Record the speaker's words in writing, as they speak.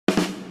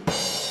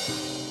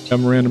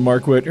I'm Miranda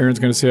Marquit. Aaron's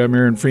going to say I'm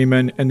Aaron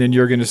Freeman, and then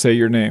you're going to say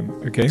your name,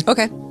 okay?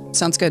 Okay,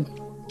 sounds good.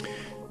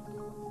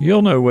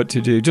 You'll know what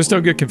to do. Just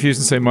don't get confused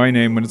and say my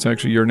name when it's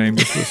actually your name.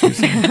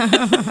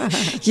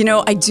 You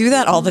know, I do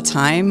that all the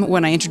time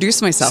when I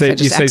introduce myself. You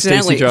say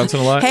Stacy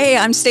Johnson a lot? Hey,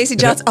 I'm Stacy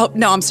Johnson. Oh,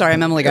 no, I'm sorry.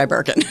 I'm Emily Guy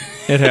Birken.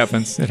 It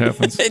happens. It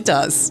happens. It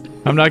does.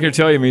 I'm not going to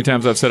tell you how many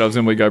times I've said I was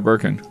Emily Guy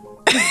Birken.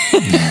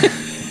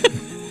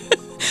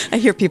 I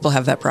hear people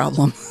have that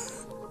problem.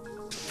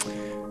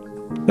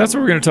 That's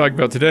what we're going to talk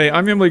about today.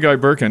 I'm Emily Guy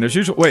Birken. As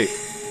usual, wait,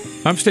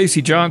 I'm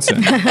Stacy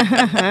Johnson.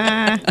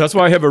 That's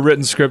why I have a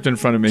written script in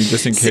front of me,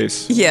 just in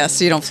case. Yeah,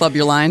 so you don't flub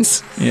your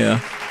lines. Yeah.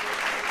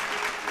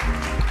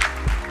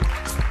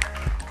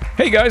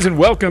 Hey guys, and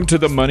welcome to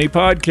the Money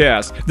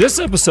Podcast. This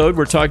episode,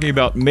 we're talking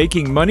about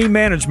making money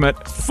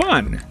management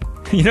fun.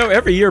 You know,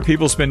 every year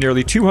people spend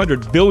nearly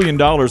 $200 billion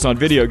on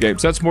video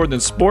games. That's more than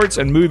sports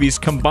and movies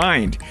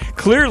combined.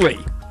 Clearly,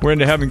 we're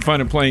into having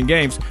fun and playing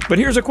games. But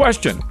here's a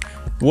question.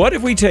 What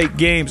if we take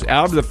games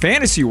out of the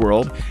fantasy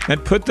world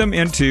and put them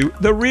into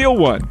the real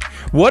one?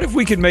 What if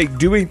we could make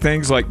doing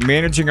things like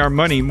managing our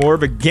money more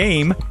of a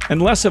game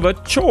and less of a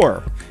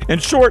chore? In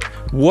short,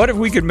 what if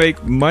we could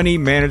make money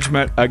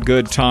management a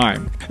good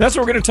time? That's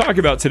what we're going to talk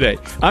about today.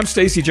 I'm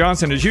Stacy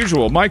Johnson as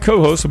usual. My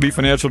co-host will be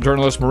financial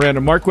journalist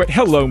Miranda Marquit.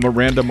 Hello,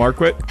 Miranda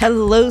Marquit.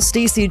 Hello,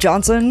 Stacy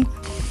Johnson.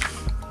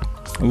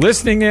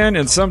 Listening in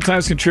and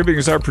sometimes contributing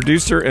is our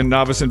producer and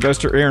novice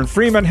investor, Aaron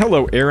Freeman.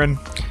 Hello, Aaron.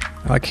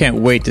 I can't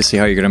wait to see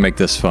how you're going to make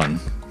this fun.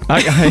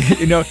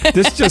 You know,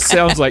 this just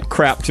sounds like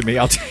crap to me.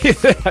 I'll tell you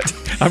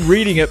that. I'm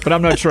reading it, but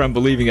I'm not sure I'm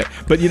believing it.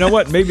 But you know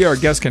what? Maybe our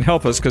guest can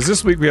help us, because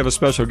this week we have a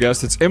special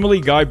guest. It's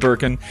Emily Guy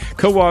Birken,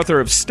 co-author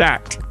of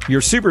Stacked,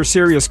 Your Super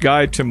Serious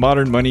Guide to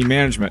Modern Money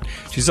Management.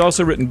 She's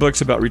also written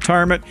books about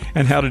retirement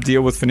and how to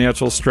deal with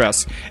financial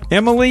stress.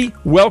 Emily,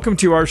 welcome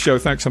to our show.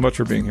 Thanks so much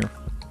for being here.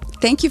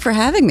 Thank you for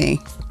having me.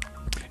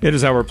 It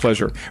is our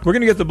pleasure. We're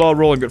going to get the ball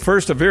rolling, but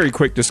first, a very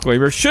quick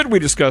disclaimer. Should we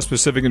discuss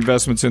specific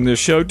investments in this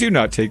show, do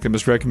not take them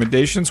as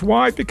recommendations.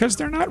 Why? Because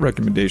they're not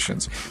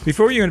recommendations.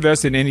 Before you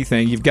invest in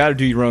anything, you've got to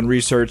do your own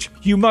research.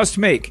 You must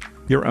make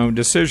your own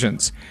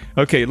decisions.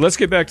 Okay, let's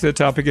get back to the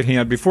topic at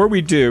hand. Before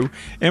we do,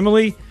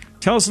 Emily,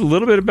 tell us a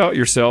little bit about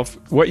yourself,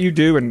 what you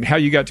do, and how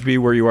you got to be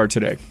where you are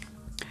today.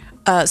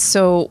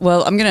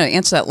 Well, I'm going to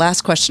answer that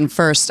last question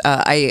first.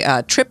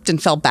 I tripped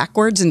and fell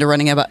backwards into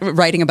writing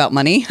about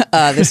money.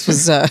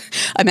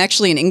 I'm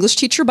actually an English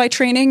teacher by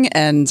training,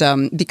 and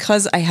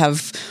because I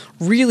have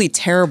really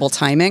terrible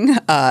timing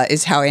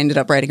is how I ended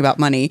up writing about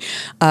money.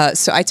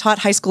 So I taught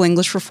high school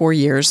English for 4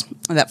 years.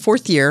 That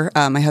fourth year,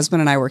 my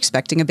husband and I were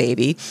expecting a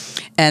baby,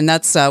 and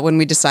that's when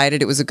we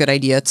decided it was a good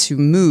idea to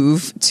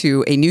move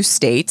to a new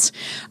state.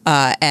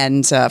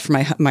 And for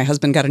my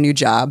husband got a new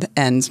job,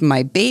 and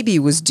my baby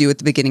was due at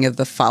the beginning of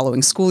the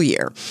following school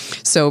year.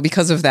 So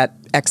because of that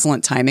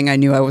excellent timing, I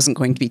knew I wasn't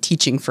going to be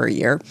teaching for a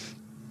year.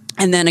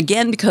 And then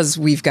again, because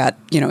we've got,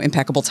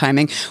 impeccable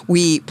timing,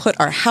 we put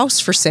our house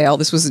for sale.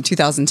 This was in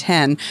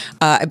 2010.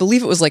 I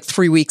believe it was like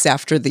 3 weeks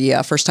after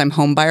the first-time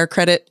home buyer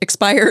credit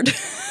expired.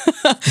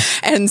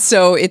 And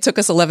so it took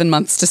us 11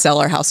 months to sell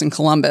our house in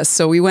Columbus.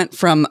 So we went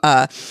from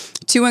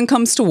 2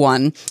 incomes to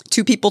 1,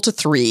 2 people to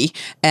 3,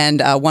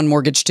 and 1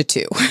 mortgage to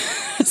 2.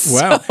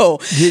 Wow. So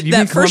you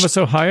mean Columbus,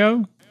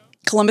 Ohio?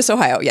 Columbus,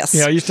 Ohio, yes.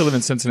 Yeah, I used to live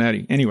in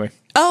Cincinnati. Anyway.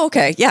 Oh,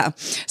 okay, yeah.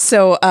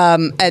 So,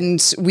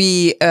 and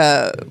we...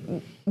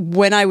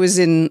 when I was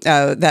in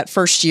that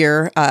first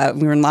year,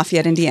 we were in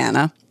Lafayette,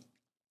 Indiana.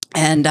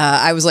 And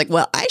I was like,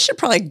 well, I should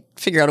probably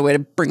figure out a way to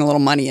bring a little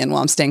money in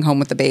while I'm staying home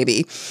with the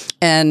baby.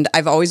 And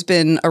I've always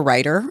been a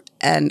writer.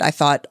 And I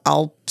thought,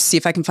 I'll see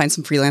if I can find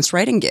some freelance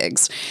writing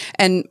gigs.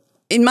 And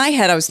in my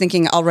head, I was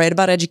thinking I'll write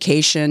about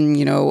education,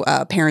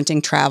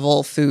 parenting,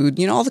 travel,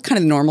 food, all the kind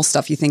of normal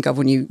stuff you think of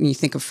when you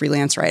think of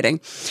freelance writing.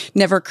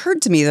 Never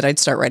occurred to me that I'd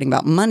start writing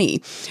about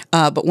money.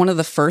 But one of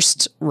the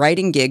first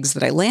writing gigs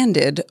that I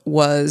landed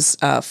was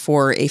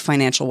for a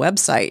financial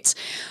website.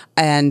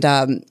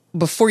 And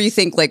before you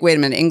think like, wait a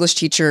minute, English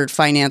teacher,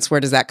 finance, where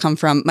does that come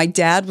from? My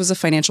dad was a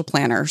financial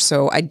planner.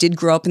 So I did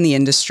grow up in the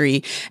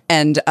industry,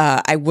 and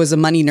I was a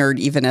money nerd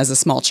even as a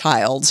small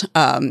child.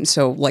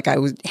 So like I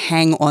would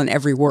hang on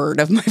every word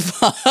of my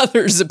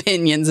father's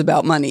opinions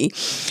about money,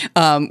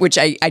 which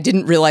I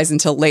didn't realize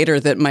until later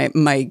that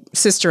my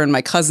sister and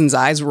my cousin's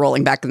eyes were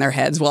rolling back in their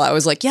heads while I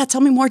was like, yeah,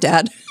 tell me more,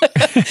 Dad.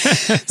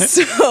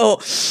 So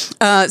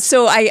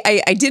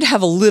I did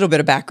have a little bit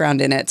of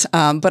background in it,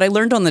 but I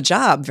learned on the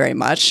job very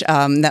much.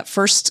 That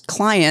first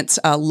client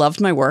loved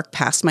my work,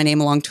 passed my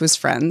name along to his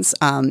friends,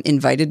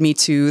 invited me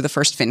to the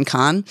first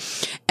FinCon,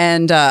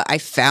 and I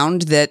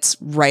found that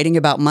writing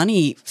about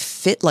money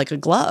fit like a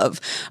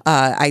glove.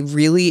 I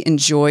really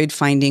enjoyed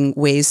finding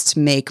ways to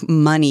make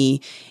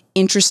money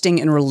interesting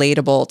and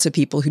relatable to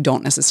people who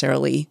don't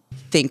necessarily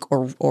think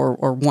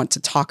or want to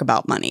talk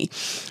about money.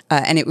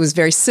 And it was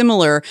very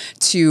similar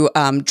to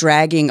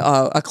dragging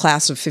a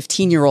class of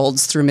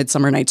 15-year-olds through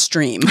Midsummer Night's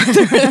Dream.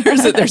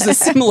 there's a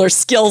similar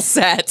skill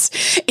set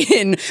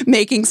in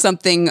making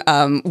something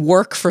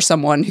work for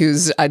someone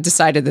who's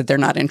decided that they're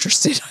not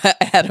interested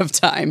ahead of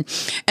time.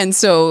 And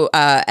so,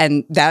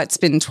 and that's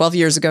been 12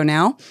 years ago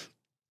now.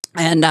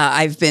 And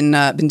I've been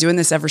doing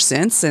this ever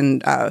since,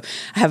 and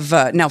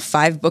have now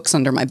 5 books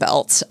under my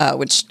belt,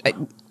 which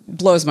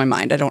blows my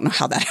mind. I don't know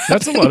how that happened.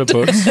 That's a lot of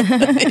books.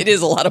 It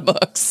is a lot of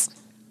books.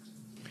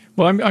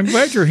 Well, I'm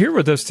glad you're here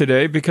with us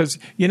today because,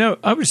 you know,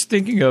 I was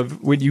thinking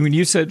of when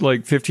you said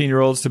like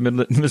 15-year-olds to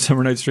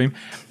Midsummer Night's Dream,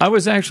 I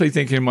was actually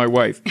thinking of my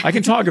wife. I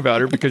can talk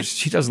about her because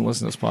she doesn't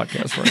listen to this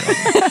podcast very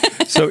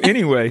often. So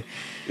anyway,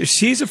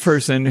 she's a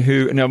person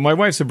who, now my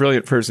wife's a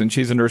brilliant person.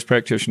 She's a nurse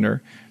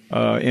practitioner.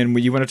 And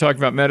when you want to talk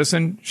about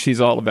medicine, she's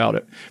all about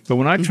it. But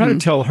when I try to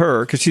tell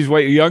her, because she's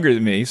way younger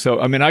than me, so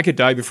I mean, I could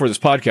die before this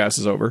podcast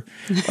is over.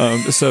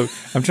 So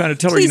I'm trying to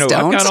tell her, you know,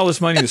 I've got all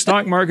this money in the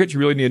stock market. You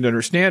really need to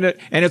understand it.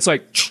 And it's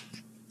like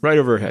right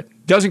over her head.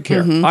 Doesn't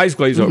care. Eyes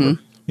glaze over.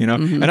 You know,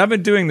 and I've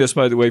been doing this,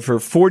 by the way, for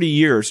 40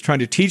 years, trying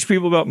to teach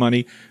people about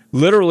money.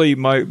 Literally,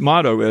 my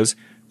motto is,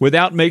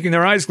 without making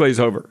their eyes glaze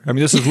over. I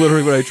mean, this is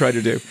literally what I try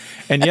to do.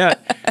 And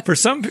yet, for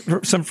some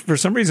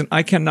reason,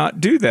 I cannot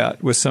do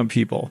that with some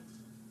people.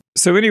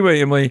 So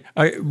anyway, Emily,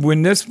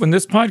 when this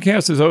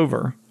podcast is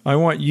over, I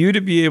want you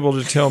to be able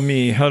to tell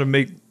me how to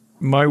make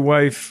my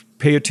wife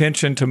pay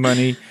attention to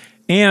money,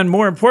 and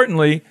more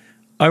importantly,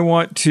 I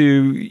want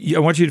you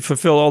to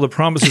fulfill all the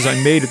promises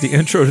I made at the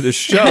intro to this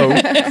show,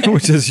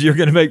 which is you're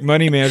going to make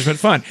money management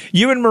fun.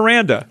 You and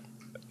Miranda,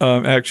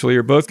 actually,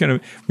 are both going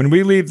to. When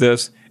we leave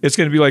this, it's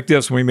going to be like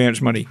this when we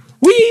manage money.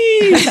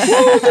 Whee!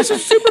 Whoa, this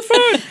is super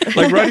fun!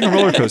 Like riding a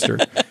roller coaster.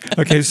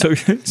 Okay, so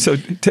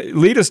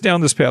lead us down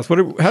this path. How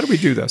do we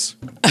do this?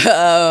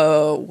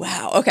 Oh,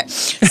 wow. Okay.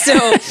 So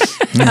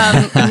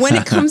when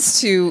it comes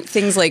to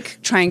things like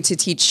trying to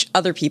teach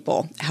other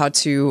people how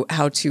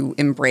to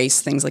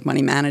embrace things like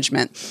money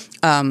management,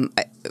 one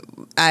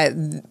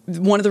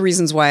of the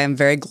reasons why I'm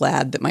very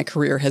glad that my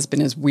career has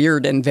been as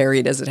weird and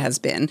varied as it has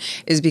been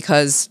is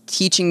because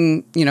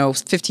teaching,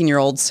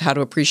 15-year-olds how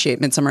to appreciate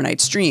Midsummer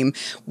Night's Dream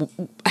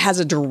has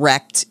a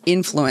direct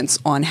influence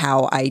on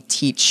how I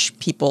teach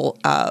people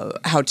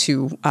how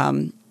to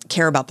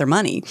care about their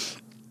money.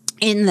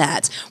 In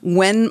that,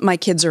 when my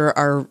kids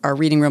are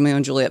reading Romeo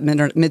and Juliet,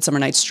 Midsummer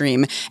Night's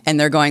Dream, and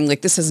they're going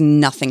like, this has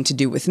nothing to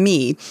do with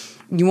me,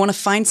 you want to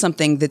find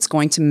something that's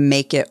going to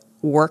make it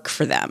work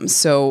for them.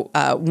 So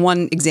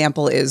one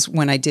example is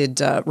when I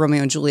did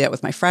Romeo and Juliet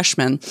with my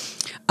freshmen,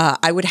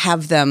 I would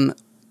have them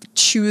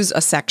choose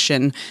a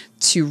section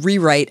to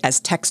rewrite as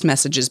text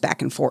messages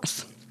back and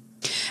forth.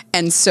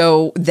 And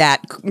so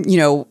that,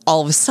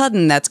 all of a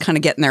sudden that's kind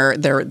of getting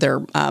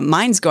their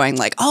minds going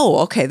like, oh,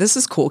 okay, this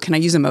is cool. Can I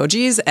use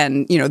emojis?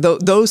 And,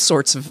 those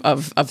sorts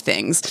of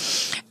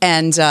things.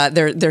 And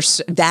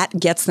that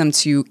gets them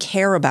to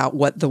care about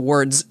what the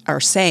words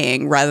are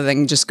saying rather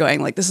than just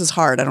going like, this is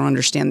hard. I don't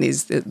understand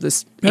this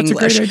English. That's a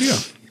great idea.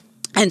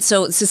 And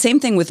so it's the same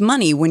thing with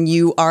money. When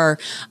you are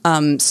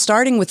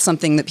starting with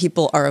something that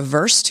people are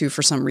averse to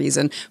for some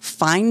reason,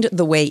 find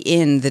the way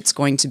in that's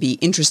going to be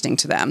interesting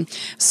to them.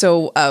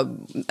 So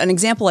an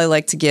example I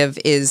like to give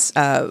is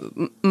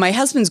my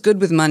husband's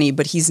good with money,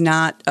 but he's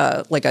not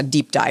like a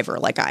deep diver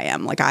like I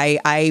am. Like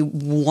I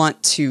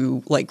want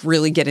to like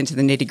really get into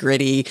the nitty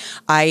gritty.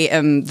 I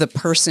am the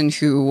person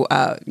who,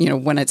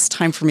 when it's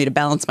time for me to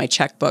balance my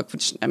checkbook,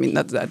 which I mean,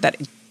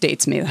 that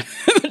dates me,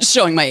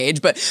 showing my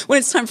age, but when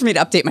it's time for me to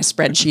update my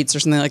spreadsheets or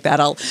something like that,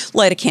 I'll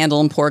light a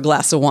candle and pour a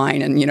glass of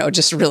wine and,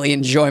 just really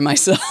enjoy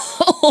myself.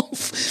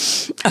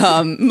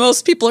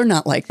 Most people are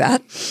not like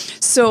that.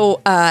 So,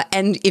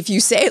 and if you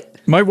say...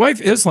 My wife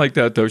is like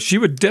that, though. She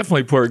would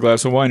definitely pour a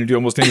glass of wine and do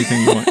almost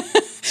anything you want.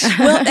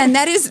 Well, and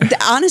that is,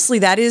 honestly,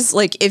 that is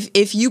like,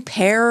 if you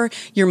pair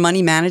your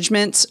money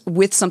management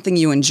with something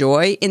you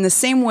enjoy in the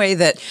same way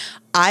that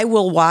I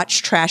will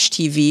watch trash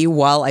TV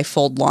while I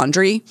fold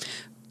laundry,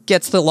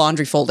 gets the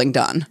laundry folding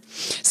done.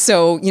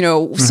 So,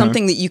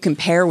 something that you can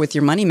pair with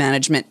your money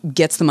management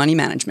gets the money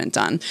management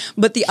done.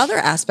 But the other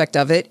aspect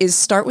of it is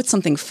start with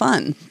something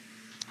fun.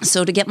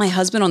 So to get my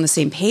husband on the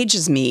same page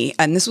as me,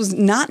 and this was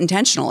not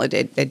intentional,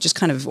 it just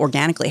kind of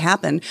organically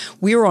happened.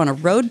 We were on a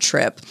road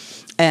trip.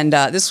 And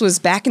this was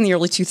back in the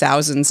early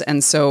 2000s,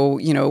 and so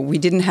we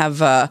didn't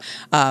have our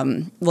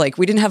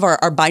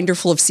binder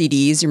full of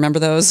CDs. You remember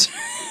those?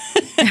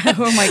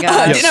 Oh my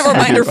God! Didn't have our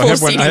binder full of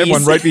CDs. I have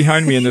one right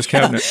behind me in this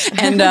cabinet.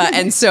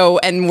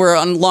 and we're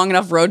on a long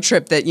enough road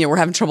trip that we're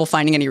having trouble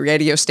finding any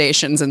radio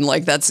stations, and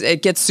like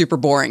it gets super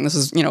boring. This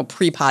is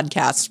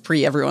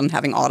pre-podcast, everyone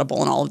having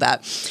Audible and all of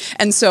that,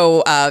 and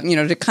so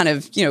to kind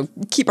of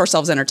keep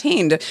ourselves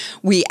entertained,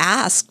 we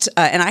asked,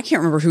 and I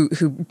can't remember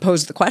who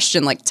posed the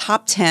question, like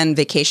top 10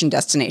 vacation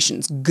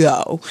destinations,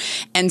 go,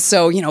 and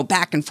so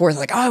back and forth,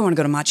 like, oh, I want to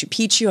go to Machu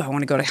Picchu, I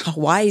want to go to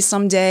Hawaii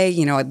someday,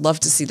 I'd love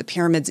to see the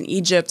pyramids in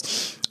Egypt.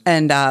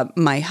 And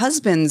my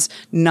husband's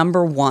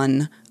number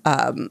one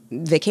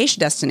vacation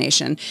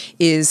destination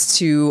is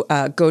to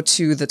go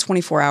to the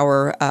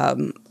 24-hour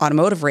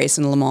automotive race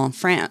in Le Mans,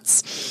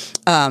 France.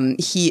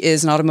 He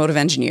is an automotive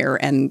engineer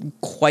and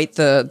quite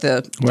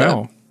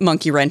the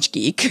monkey wrench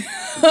geek.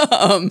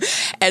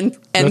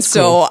 And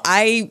so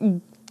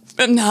cool.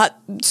 I'm not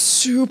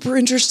super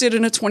interested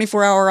in a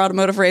 24-hour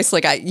automotive race.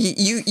 Like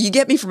you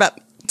get me for about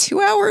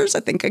 2 hours. I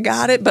think I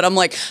got it, but I'm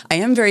like, I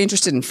am very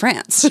interested in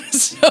France.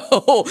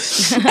 So,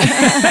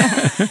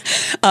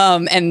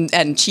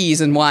 and cheese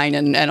and wine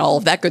and all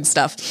of that good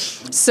stuff.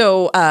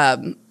 So,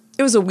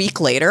 it was a week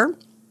later.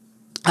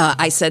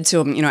 I said to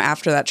him,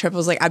 after that trip, I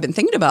was like, I've been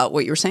thinking about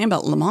what you were saying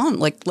about Le Mans.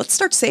 Like, let's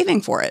start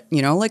saving for it.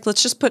 Like,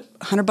 let's just put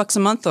 $100 a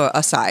month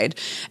aside.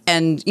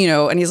 And,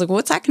 and he's like, well,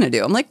 what's that going to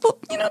do? I'm like, well,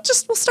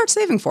 we'll start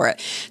saving for it.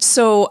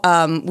 So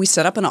we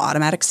set up an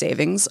automatic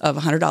savings of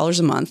 $100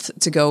 a month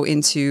to go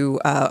into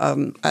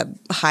a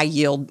high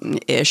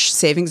yield-ish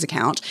savings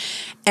account.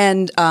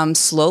 And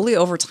slowly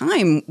over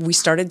time, we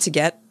started to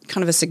get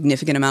kind of a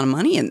significant amount of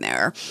money in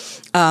there,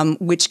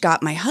 which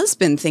got my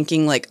husband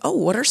thinking like, oh,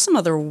 what are some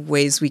other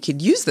ways we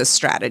could use this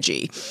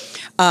strategy?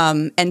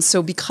 And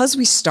so because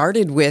we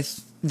started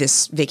with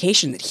this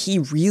vacation that he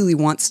really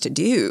wants to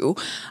do,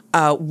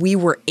 we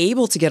were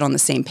able to get on the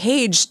same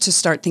page to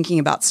start thinking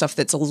about stuff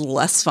that's a little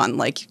less fun.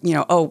 Like,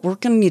 oh, we're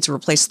going to need to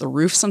replace the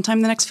roof sometime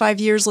in the next 5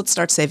 years. Let's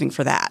start saving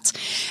for that.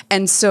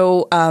 And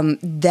so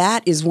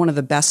that is one of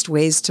the best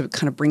ways to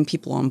kind of bring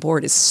people on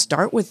board is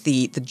start with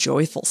the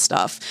joyful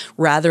stuff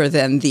rather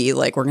than the,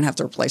 like, we're going to have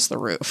to replace the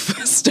roof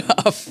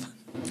stuff.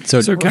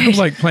 So kind of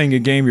like playing a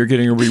game, you're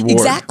getting a reward.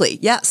 Exactly.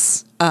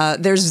 Yes.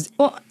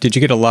 Did you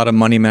get a lot of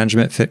money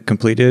management fit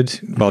completed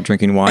while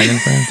drinking wine in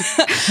France?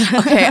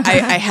 Okay,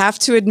 I have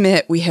to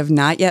admit we have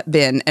not yet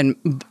been,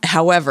 and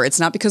however, it's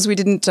not because we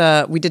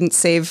didn't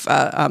save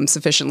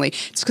sufficiently.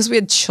 It's because we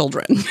had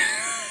children.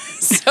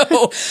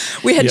 So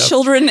we had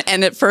children,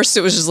 and at first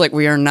it was just like,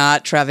 we are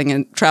not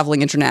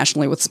traveling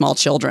internationally with small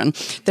children.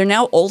 They're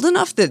now old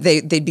enough that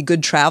they'd be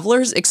good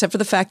travelers, except for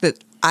the fact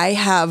that I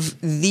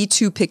have the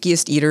two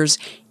pickiest eaters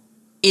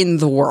in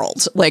the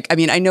world. Like, I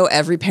mean, I know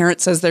every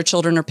parent says their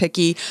children are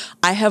picky.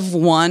 I have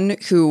one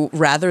who,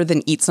 rather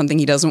than eat something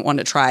he doesn't want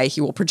to try, he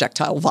will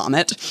projectile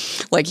vomit.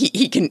 Like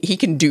he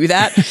can do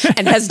that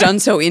and has done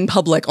so in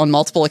public on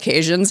multiple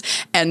occasions.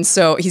 And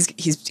so he's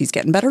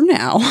getting better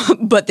now,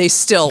 but they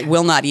still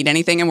will not eat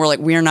anything. And we're like,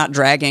 we are not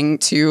dragging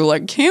to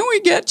like, can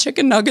we get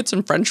chicken nuggets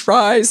and French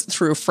fries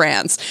through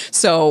France?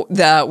 So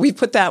we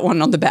put that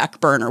one on the back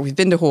burner. We've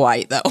been to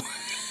Hawaii though.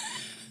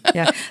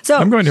 Yeah. So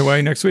I'm going to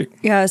Hawaii next week.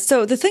 Yeah.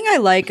 So the thing I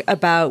like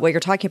about what you're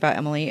talking about,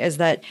 Emily, is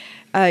that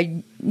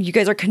you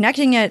guys are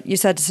connecting it, you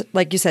said,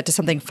 to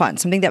something fun,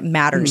 something that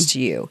matters to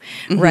you,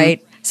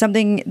 right?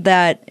 Something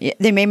that it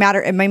may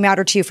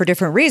matter to you for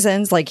different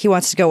reasons. Like he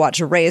wants to go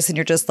watch a race and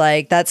you're just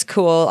like, that's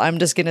cool. I'm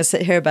just going to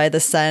sit here by the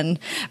sun,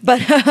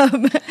 but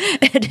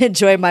and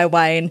enjoy my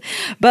wine.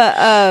 But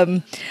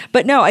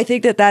no, I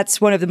think that that's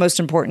one of the most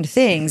important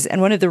things.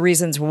 And one of the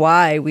reasons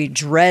why we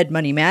dread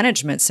money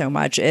management so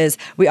much is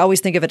we always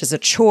think of it as a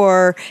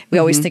chore. We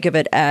always think of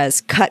it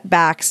as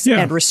cutbacks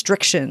and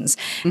restrictions.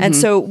 And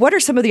so what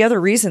are some of the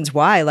other reasons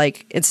why,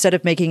 like, instead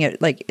of seeing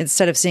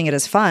it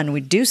as fun,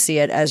 we do see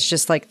it as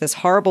just like this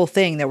horrible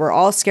thing that we're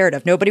all scared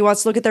of. Nobody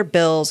wants to look at their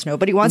bills.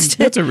 Nobody wants to,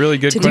 That's a really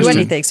good to question. do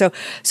anything.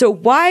 So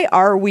why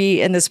are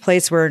we in this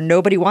place where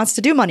nobody wants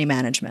to do money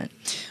management?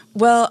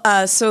 Well,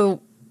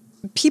 so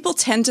people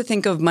tend to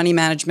think of money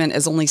management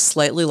as only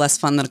slightly less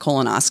fun than a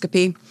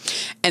colonoscopy.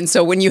 And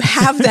so when you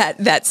have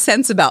that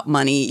sense about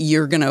money,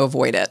 you're going to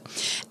avoid it.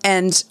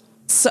 And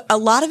so a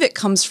lot of it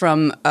comes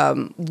from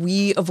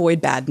we avoid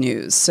bad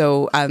news.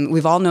 So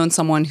we've all known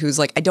someone who's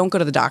like, I don't go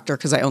to the doctor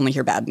because I only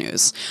hear bad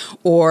news,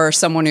 or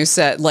someone who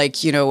said,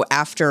 like,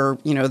 after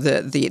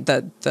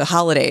the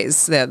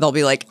holidays, they'll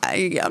be like,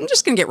 I'm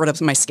just going to get rid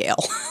of my scale.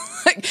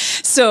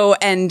 So,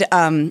 and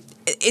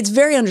it's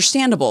very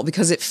understandable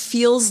because it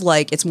feels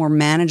like it's more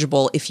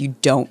manageable if you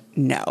don't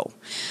know,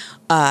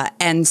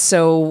 and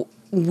so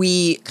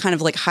we kind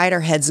of like hide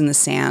our heads in the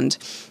sand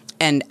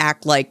and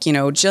act like,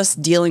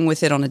 just dealing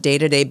with it on a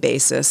day-to-day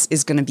basis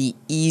is going to be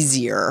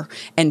easier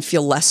and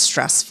feel less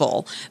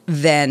stressful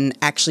than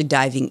actually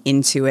diving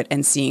into it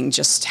and seeing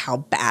just how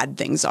bad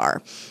things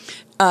are.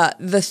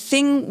 The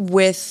thing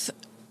with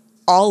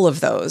all of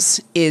those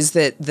is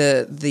that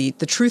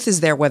the truth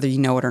is there whether you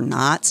know it or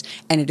not,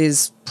 and it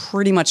is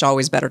pretty much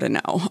always better to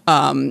know.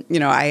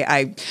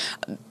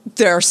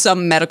 There are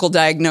some medical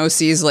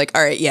diagnoses like,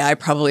 all right, yeah, I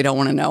probably don't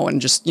want to know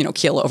and just,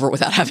 keel over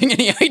without having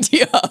any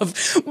idea of.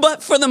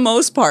 But for the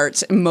most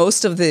part,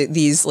 most of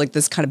these like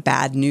this kind of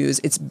bad news,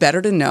 it's better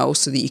to know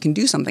so that you can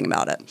do something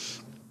about it.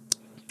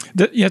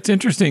 It's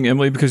interesting,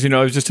 Emily, because,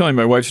 I was just telling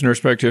my wife's a nurse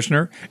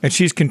practitioner, and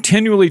she's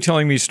continually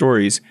telling me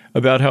stories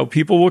about how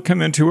people will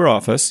come into her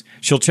office.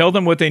 She'll tell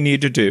them what they need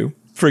to do.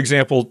 For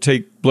example,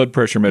 take blood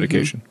pressure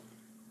medication.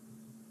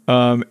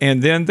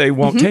 And then they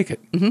won't take it.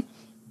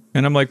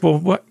 And I'm like,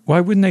 well,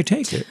 why wouldn't they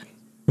take it?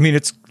 I mean,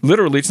 it's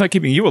not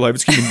keeping you alive.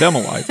 It's keeping them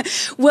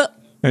alive. Well,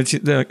 And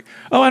they're like,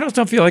 oh, I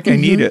don't feel like I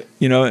need it,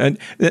 you know, and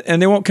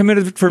they won't come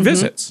in for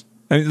visits.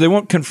 I mean, they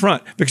won't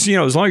confront because, you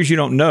know, as long as you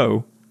don't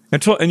know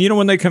and you know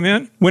when they come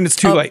in, when it's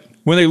too late,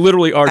 when they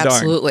literally are dying.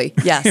 Absolutely.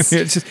 Yes.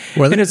 It's just,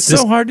 and it's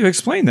so hard to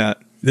explain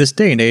that. This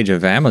day and age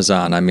of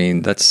Amazon, I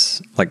mean,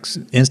 that's like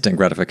instant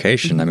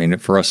gratification. I mean,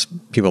 for us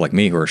people like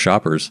me who are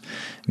shoppers,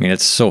 I mean,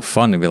 it's so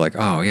fun to be like,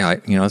 oh yeah,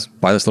 you know, let's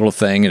buy this little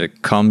thing and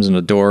it comes in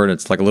the door and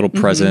it's like a little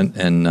present.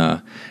 And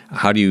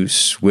how do you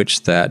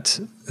switch that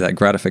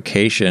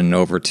gratification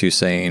over to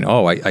saying,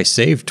 oh, I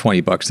saved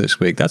 $20 this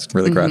week. That's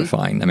really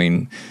gratifying. I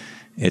mean,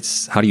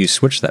 it's how do you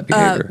switch that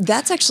behavior?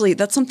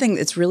 That's something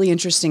that's really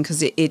interesting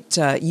because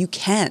you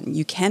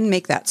can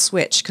make that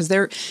switch because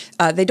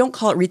they don't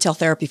call it retail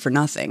therapy for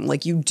nothing.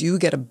 Like you do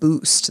get a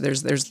boost.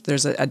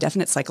 There's a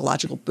definite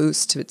psychological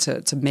boost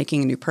to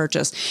making a new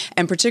purchase,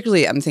 and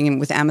particularly I'm thinking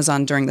with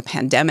Amazon during the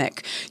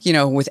pandemic. You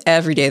know, with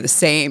every day the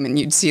same, and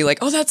you'd see like,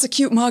 oh, that's a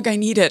cute mug, I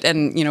need it,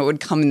 and you know, it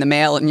would come in the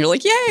mail, and you're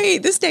like, yay,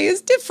 this day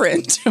is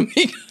different.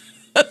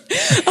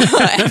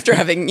 After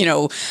having, you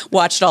know,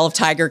 watched all of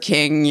Tiger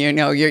King, you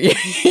know,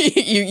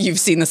 you've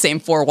seen the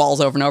same four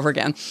walls over and over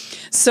again.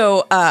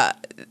 So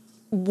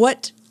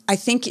what I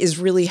think is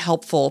really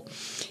helpful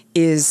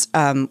is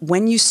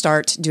when you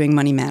start doing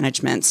money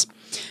management,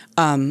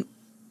 and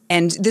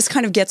this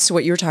kind of gets to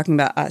what you were talking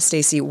about,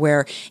 Stacy,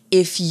 where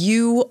if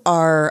you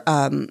are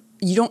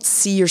you don't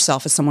see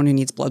yourself as someone who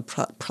needs blood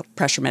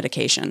pressure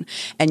medication,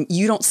 and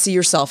you don't see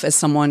yourself as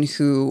someone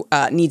who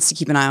needs to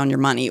keep an eye on your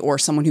money or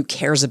someone who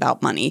cares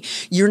about money,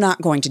 you're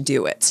not going to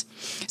do it.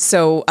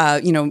 So,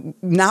 you know,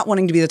 not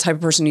wanting to be the type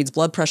of person who needs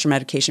blood pressure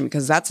medication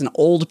because that's an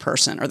old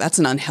person or that's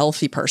an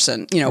unhealthy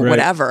person, you know,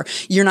 whatever,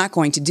 you're not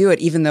going to do it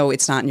even though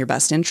it's not in your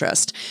best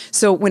interest.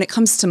 So when it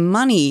comes to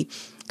money,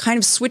 kind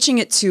of switching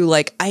it to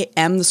like, I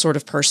am the sort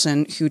of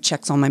person who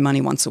checks on my money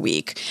once a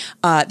week.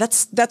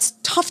 That's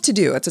tough to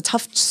do. It's a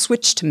tough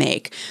switch to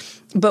make.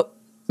 But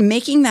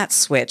making that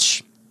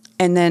switch,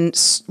 and then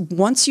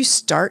once you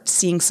start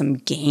seeing some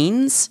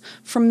gains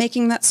from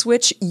making that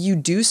switch, you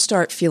do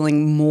start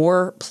feeling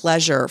more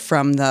pleasure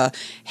from the,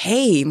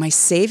 hey, my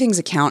savings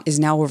account is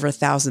now over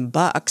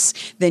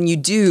 $1,000 than you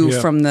do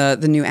from the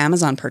new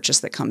Amazon purchase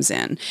that comes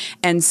in.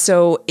 And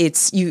so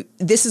this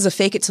is a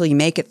fake it till you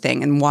make it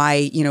thing, and why,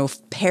 you know,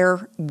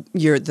 pair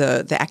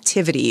the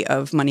activity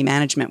of money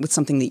management with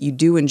something that you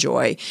do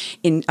enjoy.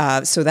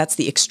 So that's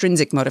the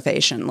extrinsic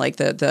motivation, like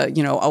the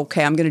you know,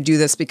 okay, I'm going to do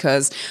this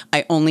because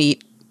I only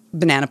eat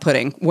banana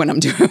pudding when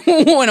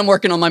I'm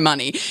working on my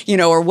money, you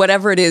know, or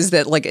whatever it is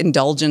that like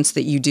indulgence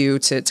that you do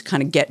to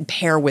kind of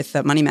pair with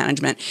the money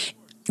management.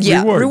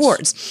 Yeah,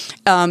 rewards.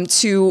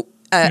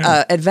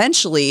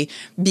 Eventually,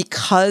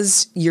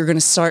 because you're going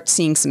to start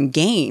seeing some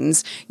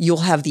gains, you'll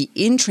have the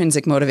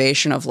intrinsic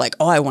motivation of like,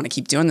 oh, I want to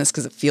keep doing this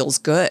because it feels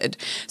good.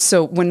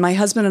 So when my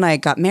husband and I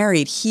got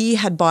married, he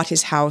had bought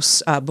his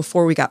house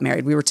before we got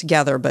married. We were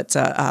together, but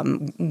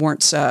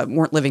weren't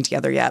living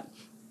together yet.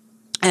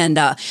 And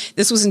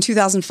this was in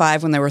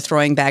 2005 when they were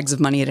throwing bags of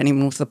money at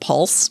anyone with a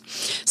pulse.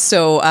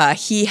 So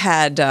he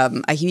had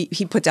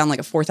he put down like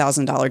a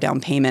 $4,000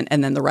 down payment,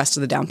 and then the rest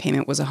of the down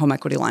payment was a home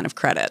equity line of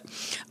credit.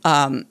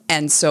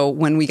 And so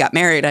when we got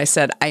married, I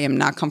said, I am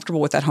not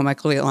comfortable with that home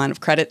equity line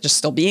of credit just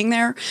still being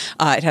there.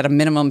 It had a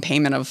minimum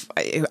payment of,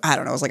 I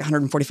don't know, it was like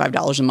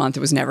 $145 a month. It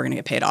was never going to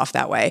get paid off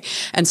that way.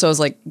 And so I was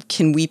like,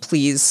 can we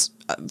please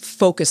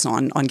focus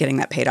on getting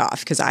that paid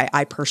off, because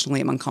I personally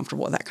am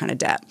uncomfortable with that kind of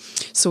debt.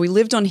 So we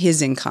lived on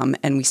his income,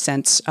 and we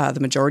sent the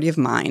majority of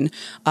mine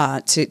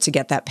to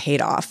get that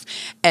paid off.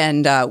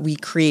 And we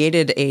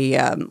created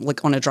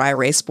like on a dry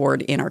erase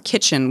board in our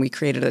kitchen, we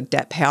created a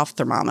debt payoff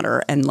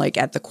thermometer. And like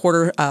at the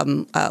quarter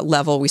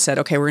level, we said,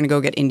 okay, we're going to go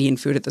get Indian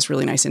food at this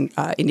really nice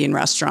Indian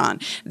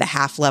restaurant. The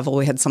half level,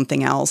 we had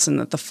something else. And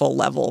at the full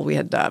level, we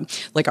had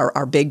like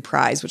our big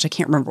prize, which I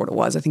can't remember what it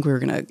was. I think we were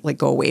going to like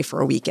go away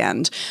for a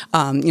weekend.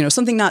 You know,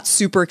 something not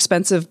super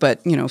expensive,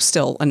 but you know,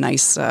 still a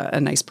nice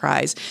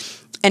prize.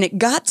 And it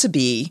got to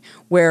be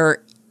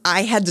where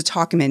I had to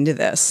talk him into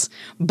this.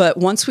 But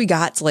once we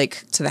got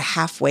to the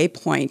halfway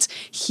point,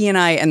 he and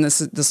I, and this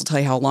will tell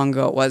you how long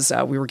ago it was,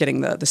 we were getting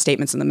the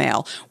statements in the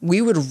mail.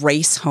 We would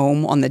race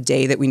home on the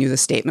day that we knew the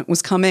statement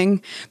was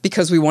coming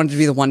because we wanted to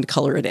be the one to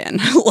color it in.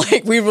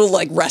 Like we would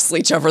like wrestle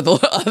each other over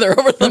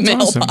the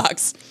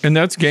mailbox. Awesome. And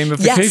that's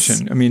gamification.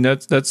 Yes. I mean,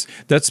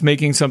 that's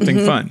making something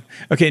fun.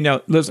 Okay,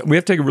 now we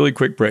have to take a really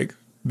quick break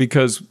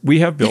because we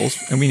have bills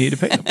and we need to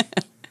pay them.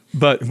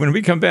 But when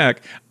we come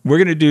back,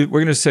 we're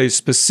going to say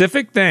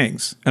specific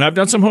things, and I've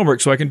done some homework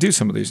so I can do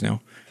some of these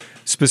now.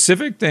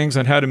 Specific things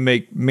on how to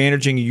make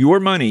managing your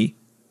money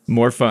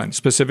more fun.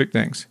 Specific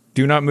things.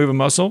 Do not move a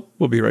muscle.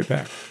 We'll be right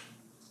back.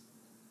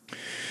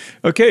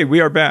 Okay,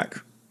 we are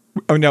back.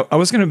 Oh, now I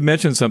was going to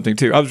mention something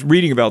too. I was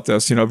reading about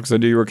this, because I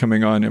knew you were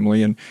coming on,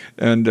 Emily, and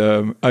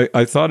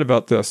I thought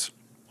about this.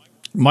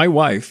 My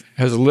wife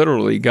has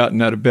literally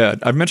gotten out of bed.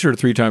 I've mentioned her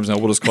 3 times now.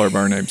 We'll just call her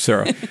by her name,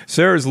 Sarah.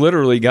 Sarah's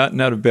literally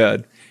gotten out of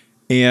bed.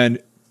 And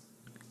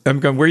I'm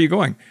going, where are you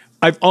going?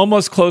 I've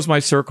almost closed my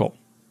circle.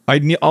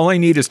 All I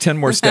need is 10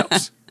 more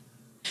steps.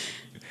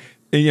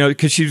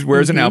 because she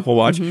wears an Apple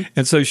Watch,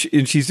 and so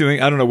she's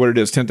doing, I don't know what it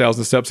is,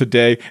 10,000 steps a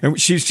day, and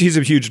she's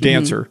a huge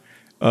dancer.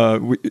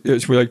 We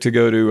like to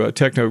go to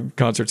techno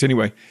concerts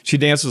anyway. She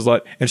dances a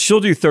lot, and she'll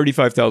do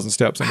 35,000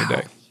 steps in a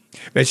day.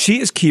 But she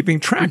is keeping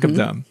track of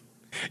them.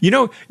 You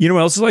know what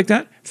else is like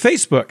that?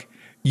 Facebook.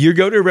 You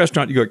go to a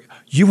restaurant, you go,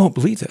 you won't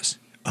believe this.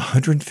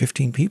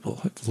 115 people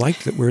have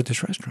liked that we're at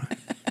this restaurant.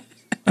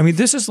 I mean,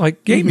 this is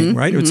like gaming,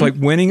 right? It's like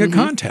winning a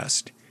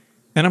contest.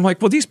 And I'm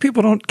like, well, these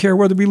people don't care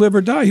whether we live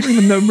or die. You don't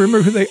even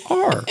remember who they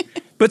are.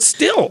 But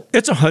still,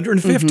 it's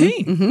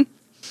 115.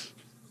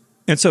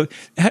 And so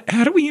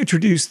how do we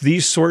introduce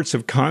these sorts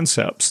of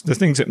concepts, the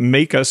things that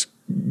make us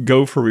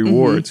go for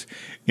rewards,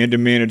 into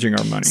managing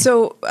our money?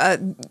 So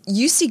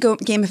you see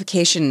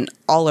gamification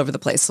all over the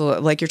place. So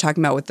like you're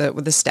talking about with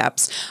the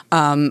steps.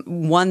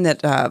 One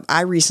that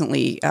I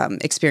recently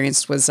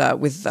experienced was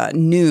with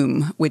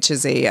Noom, which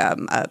is a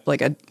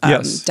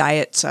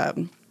diet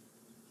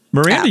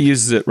Miranda app.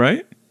 uses it,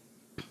 right?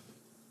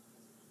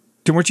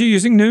 Weren't you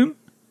using Noom?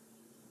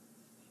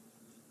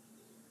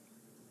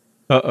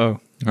 Uh-oh.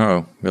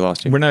 Oh, we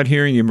lost you. We're not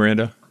hearing you,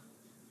 Miranda.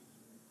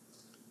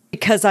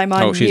 Because I'm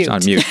on mute. She's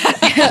on mute.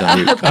 She's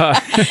on mute.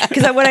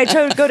 Because when I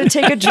go to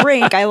take a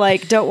drink, I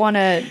don't want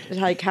to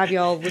have you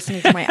all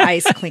listening to my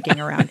ice clinking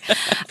around.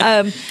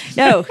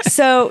 No,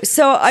 so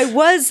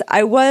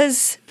I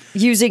was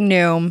using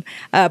Noom,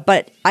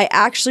 but I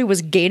actually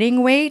was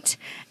gaining weight,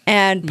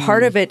 and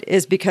part of it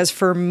is because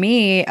for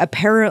me,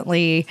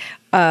 apparently,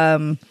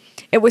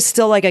 it was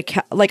still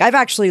I've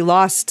actually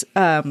lost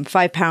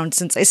 5 pounds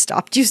since I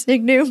stopped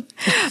using Noom.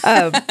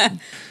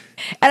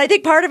 And I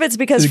think part of it's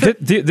because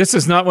this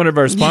is not one of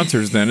our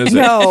sponsors, then, is it?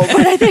 No,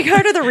 but I think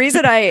part of the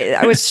reason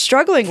I was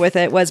struggling with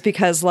it was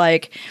because,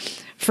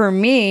 for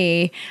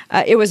me,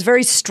 it was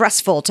very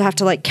stressful to have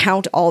to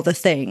count all the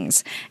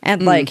things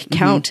and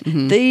count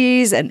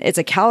these, and it's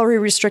a calorie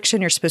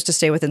restriction. You're supposed to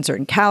stay within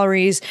certain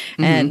calories,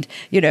 and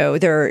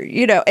and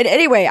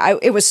anyway,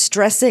 it was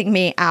stressing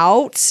me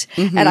out,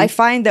 and I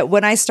find that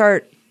when I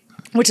start.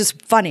 Which is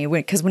funny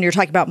because when you're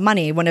talking about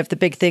money, one of the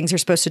big things you're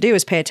supposed to do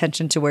is pay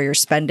attention to where you're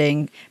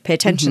spending, pay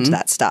attention to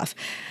that stuff.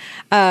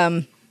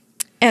 And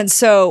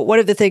so one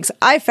of the things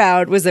I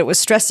found was that it was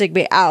stressing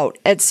me out.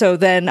 And so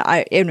then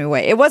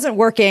anyway, it wasn't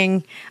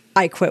working.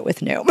 I quit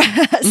with Noom.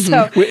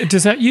 So,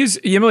 does that use,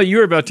 Emily, you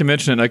were about to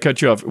mention it. I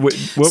cut you off. What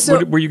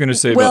were you going to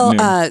say about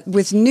Noom?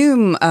 With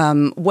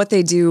Noom, what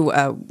they do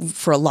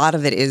for a lot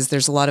of it is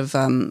there's a lot of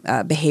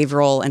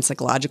behavioral and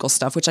psychological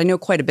stuff, which I know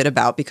quite a bit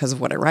about because of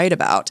what I write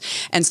about.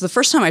 And so the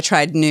first time I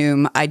tried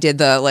Noom, I did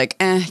the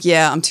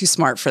I'm too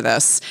smart for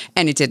this.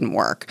 And it didn't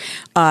work.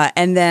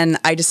 And then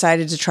I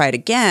decided to try it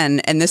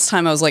again. And this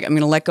time I was like, I'm going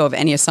to let go of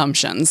any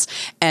assumptions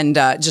and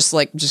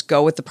just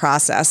go with the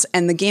process.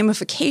 And the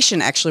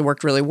gamification actually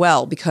worked really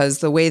well because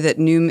the way that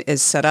Noom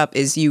is set up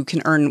is you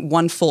can earn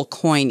 1 full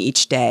coin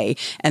each day,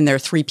 and there are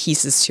 3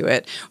 pieces to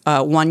it.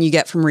 One you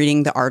get from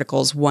reading the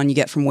articles, one you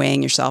get from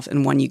weighing yourself,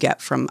 and one you get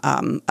from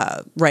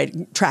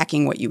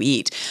tracking what you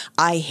eat.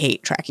 I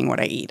hate tracking what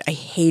I eat. I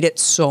hate it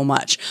so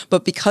much.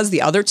 But because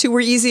the other 2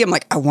 were easy, I'm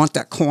like, I want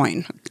that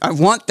coin. I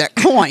want that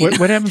coin.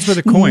 What happens with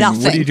a coin?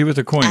 Nothing. What do you do with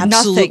a coin?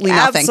 Absolutely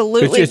nothing.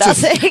 Absolutely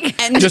nothing.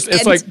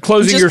 It's like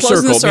closing your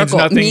circle. It means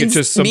nothing. It's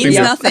just something. Means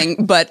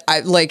nothing. But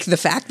the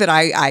fact that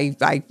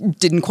I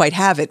didn't quite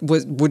have it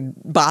would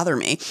bother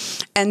me.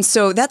 And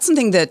so that's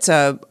something that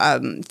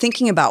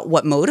thinking about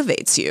what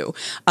motivates you.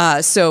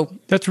 So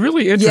that's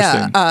really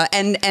interesting. Yeah.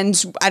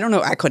 And I don't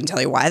know, I couldn't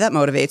tell you why that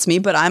motivates me,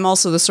 but I'm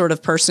also the sort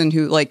of person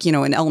who,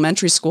 in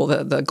elementary school,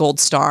 the gold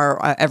star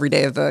every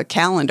day of the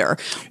calendar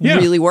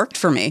really worked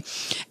for me.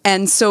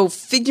 And so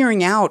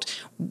figuring out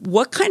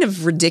what kind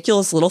of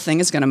ridiculous little thing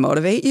is going to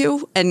motivate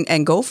you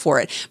and go for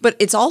it. But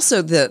it's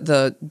also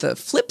the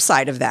flip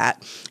side of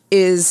that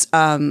is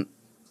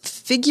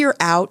figure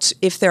out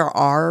if there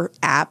are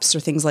apps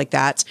or things like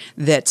that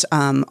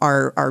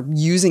are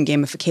using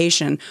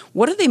gamification.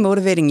 What are they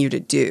motivating you to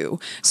do?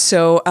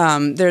 So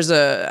there's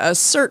a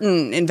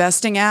certain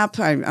investing app.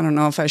 I don't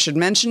know if I should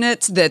mention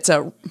it. That's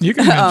you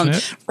can mention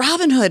it.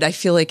 Robinhood, I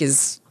feel like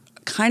is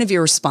kind of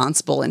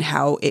irresponsible in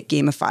how it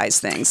gamifies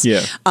things.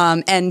 Yeah.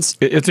 And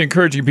it's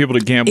encouraging people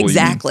to gamble.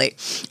 Exactly.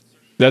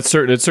 It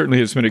certainly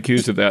has been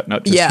accused of that,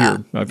 not just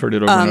here. I've heard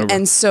it over and over.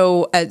 And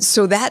so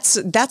that's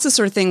the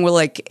sort of thing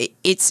where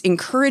it's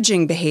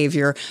encouraging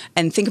behavior,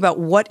 and think about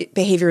what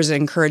behavior is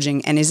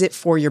encouraging, and is it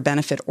for your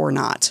benefit or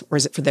not, or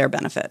is it for their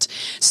benefit?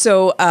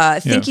 So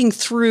thinking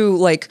through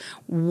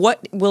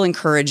what will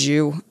encourage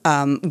you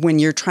when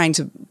you're trying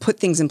to put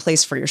things in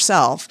place for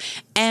yourself,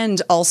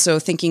 and also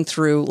thinking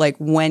through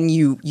when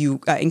you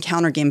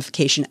encounter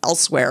gamification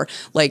elsewhere,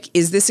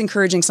 is this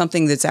encouraging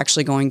something that's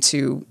actually going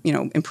to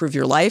improve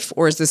your life,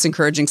 or is this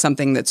encouraging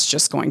something that's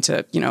just going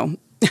to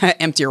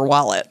empty your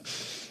wallet?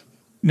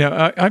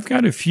 Now, I've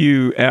got a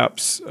few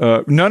apps,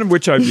 none of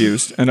which I've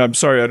used, and I'm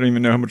sorry, I don't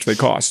even know how much they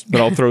cost, but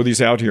I'll throw these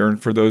out here.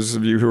 And for those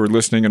of you who are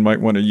listening and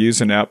might want to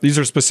use an app, these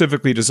are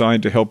specifically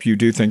designed to help you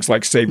do things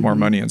like save more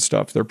money and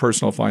stuff. They're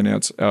personal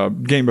finance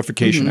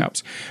gamification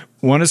apps.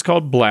 One is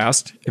called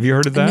Blast. Have you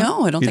heard of that?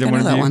 No, I don't think I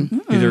know that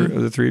one. Either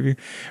of the three of you.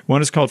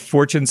 One is called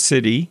Fortune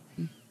City.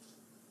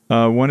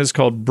 One is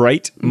called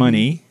Bright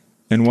Money,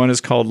 and one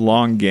is called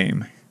Long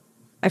Game.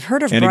 I've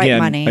heard of And Bright again,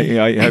 Money.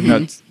 I have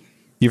not.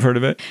 You've heard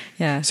of it?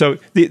 Yeah. So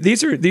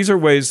these are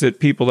ways that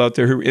people out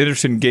there who are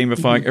interested in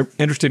gamifying, or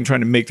interested in trying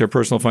to make their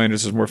personal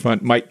finances more fun,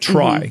 might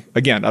try.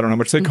 Again, I don't know how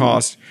much they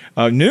cost.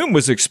 Noom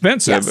was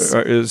expensive, Yes.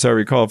 as I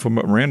recall from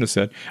what Miranda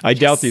said. I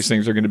doubt these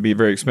things are going to be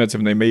very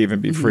expensive, and they may even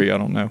be free. I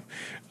don't know.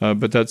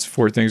 But that's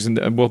 4 things,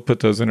 and we'll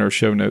put those in our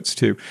show notes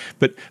too.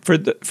 But for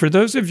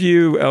those of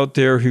you out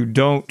there who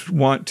don't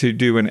want to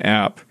do an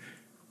app,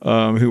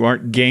 who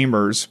aren't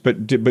gamers,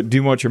 but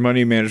do want your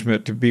money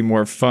management to be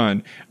more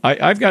fun,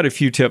 I've got a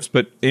few tips.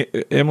 But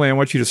Emily, I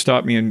want you to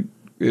stop me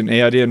and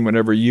add in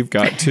whenever you've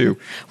got to.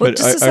 Well, but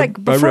just a sec, I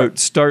before- wrote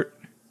start.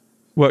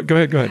 What? Go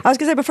ahead. I was going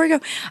to say, before you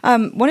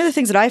go, one of the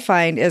things that I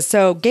find is,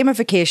 so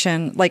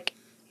gamification, like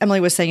Emily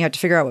was saying, you have to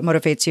figure out what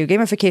motivates you.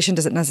 Gamification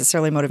doesn't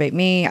necessarily motivate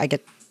me. I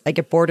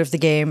get bored of the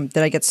game.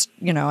 Then I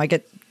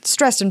get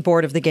stressed and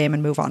bored of the game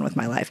and move on with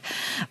my life.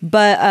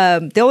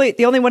 But the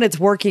only one it's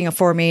working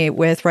for me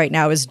with right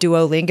now is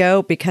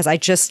Duolingo, because I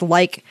just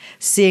like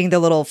seeing the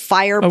little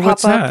fire pop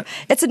what's up.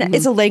 that?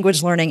 It's a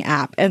language learning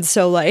app, and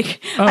so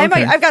like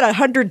okay. I've got a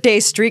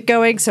 100-day streak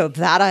going, so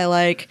that I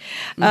like.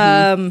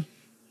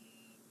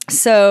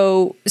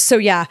 So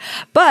yeah,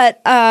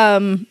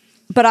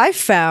 but I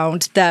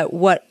found that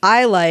what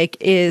I like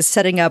is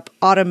setting up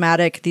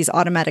these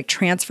automatic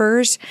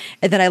transfers.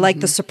 And then I like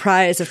the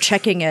surprise of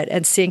checking it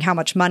and seeing how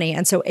much money.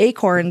 And so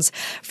Acorns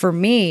for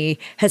me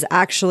has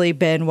actually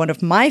been one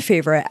of my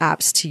favorite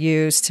apps to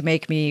use to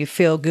make me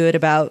feel good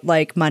about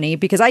like money,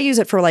 because I use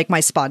it for like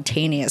my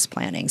spontaneous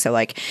planning. So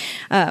like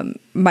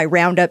my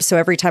roundup. So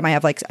every time I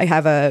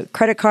have a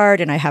credit card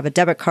and I have a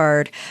debit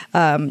card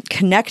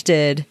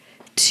connected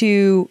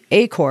to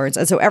Acorns.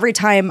 And so every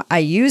time I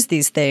use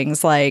these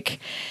things, like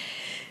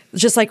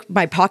just like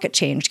my pocket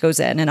change goes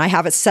in, and I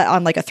have it set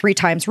on like a 3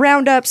 times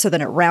roundup. So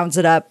then it rounds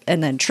it up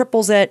and then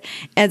triples it.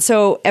 And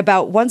so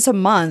about once a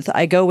month,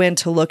 I go in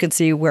to look and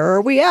see, where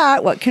are we at?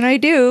 What can I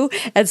do?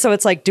 And so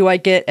it's like, do I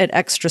get an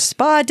extra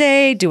spa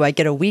day? Do I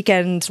get a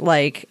weekend,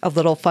 like a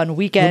little fun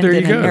weekend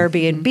in an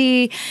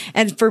Airbnb?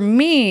 And for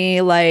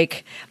me,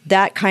 like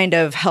that kind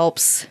of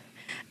helps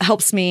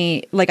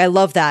me, like I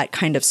love that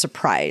kind of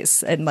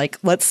surprise and like,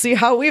 let's see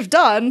how we've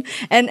done.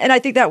 And I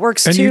think that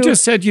works too. And you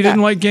just said you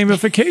didn't like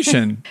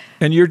gamification,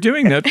 and you're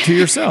doing that to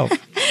yourself. Yeah,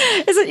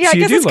 So I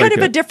guess it's like kind of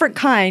a it. different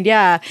kind.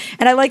 Yeah.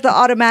 And I like the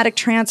automatic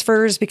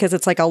transfers, because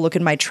it's like, I'll look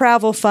in my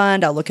travel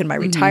fund, I'll look in my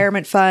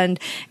retirement fund.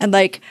 And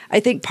like,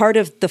 I think part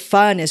of the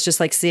fun is just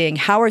like seeing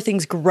how are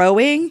things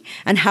growing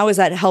and how is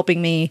that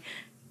helping me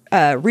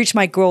reach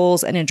my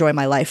goals and enjoy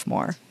my life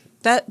more.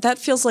 That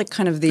feels like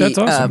kind of the That's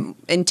awesome.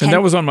 And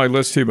that was on my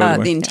list too, by the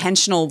way. The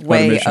intentional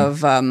way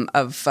Automation.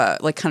 of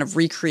like kind of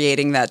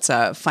recreating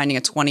that, finding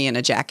a 20 in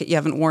a jacket you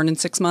haven't worn in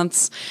 6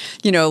 months.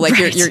 You know, like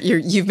Right.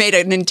 you've made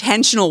an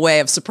intentional way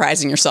of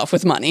surprising yourself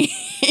with money.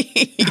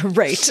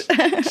 Right.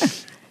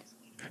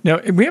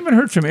 Now, we haven't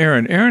heard from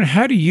Aaron. Aaron,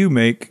 how do you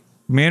make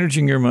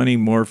managing your money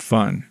more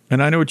fun?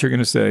 And I know what you're going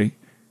to say.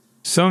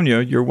 Sonia,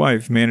 your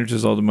wife,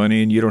 manages all the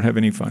money, and you don't have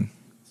any fun.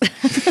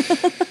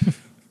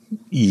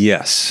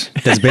 Yes,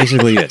 that's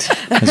basically it.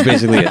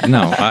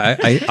 No,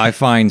 I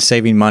find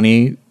saving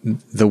money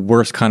the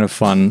worst kind of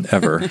fun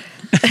ever.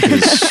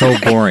 It's so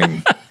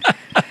boring.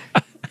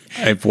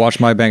 I've watched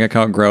my bank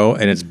account grow,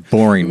 and it's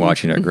boring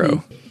watching it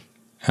grow.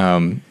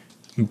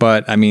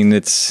 But I mean,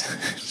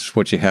 it's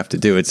what you have to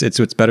do.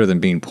 It's better than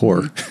being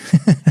poor.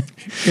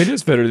 It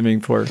is better than being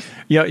poor.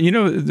 Yeah, you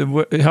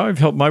know, how I've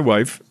helped my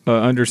wife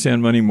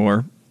understand money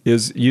more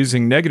is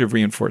using negative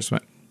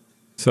reinforcement.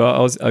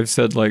 So I've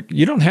said, like,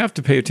 you don't have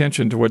to pay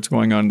attention to what's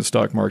going on in the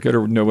stock market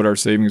or know what our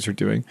savings are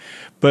doing.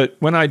 But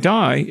when I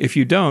die, if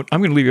you don't, I'm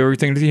going to leave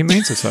everything to the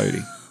Humane Society.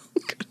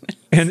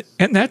 And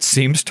that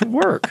seems to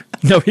work.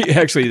 No,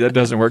 actually, that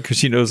doesn't work because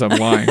she knows I'm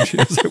lying. She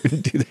knows I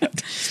wouldn't do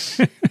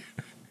that.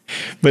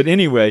 But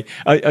anyway,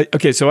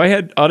 okay, so I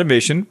had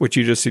automation, which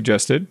you just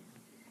suggested,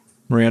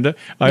 Miranda.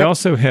 I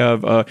also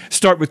have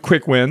start with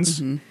quick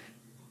wins.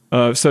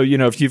 So, you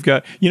know, if you've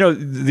got, you know,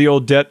 the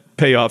old debt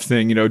payoff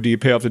thing, you know, do you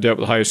pay off the debt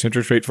with the highest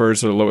interest rate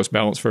first or the lowest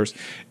balance first?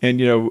 And,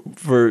 you know,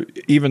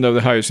 even though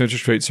the highest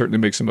interest rate certainly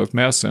makes the most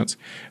math sense,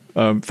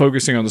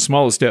 focusing on the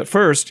smallest debt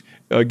first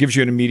gives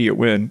you an immediate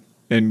win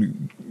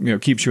and, you know,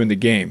 keeps you in the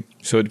game.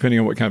 So depending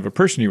on what kind of a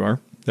person you are,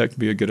 that could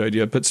be a good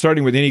idea. But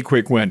starting with any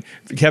quick win,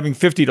 having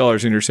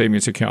 $50 in your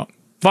savings account,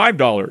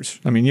 $5,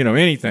 I mean, you know,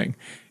 anything.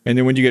 And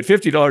then when you get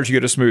 $50, you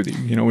get a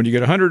smoothie. You know, when you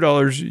get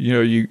 $100, you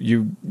know,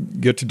 you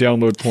get to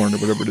download porn or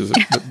whatever it is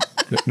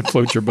that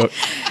floats your boat.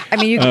 I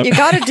mean, you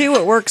got to do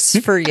what works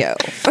for you.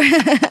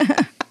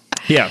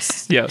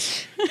 Yes.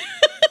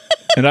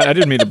 And I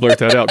didn't mean to blurt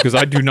that out because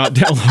I do not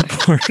download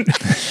porn.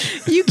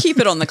 You keep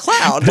it on the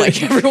cloud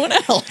like everyone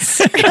else.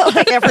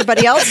 Like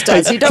everybody else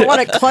does. You don't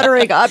want it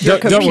cluttering up your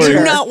Don't computer. You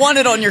do not want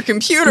it on your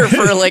computer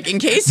for like in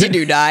case you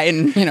do die,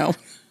 and you know.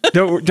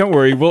 Don't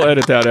worry, we'll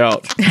edit that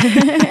out.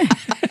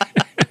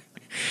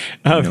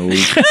 No.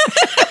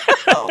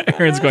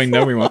 Aaron's going,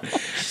 no, we won't.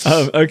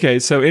 Okay,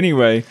 so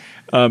anyway,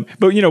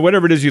 but you know,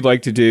 whatever it is you'd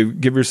like to do,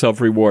 give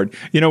yourself reward.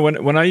 You know,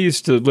 when I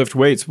used to lift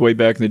weights way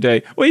back in the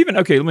day, well, even,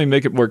 okay, let me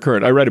make it more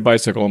current. I ride a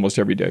bicycle almost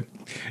every day.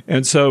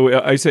 And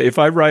so I say, if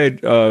I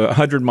ride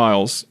 100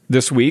 miles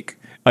this week,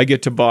 I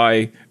get to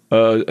buy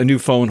a new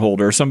phone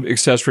holder or some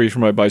accessory for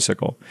my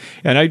bicycle.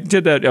 And I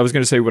did that, I was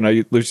going to say, when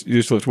I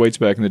used to lift weights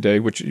back in the day,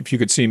 which if you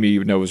could see me, you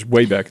would know was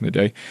way back in the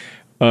day.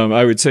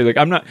 I would say, like,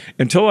 I'm not,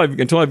 until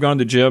I've gone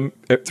to the gym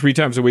 3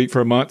 times a week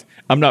for a month,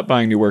 I'm not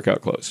buying new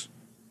workout clothes.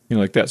 You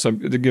know, like that. So I'm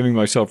giving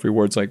myself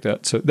rewards like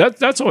that. So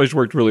that's always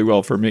worked really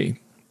well for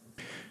me.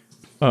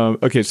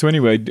 Okay, so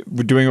anyway,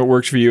 doing what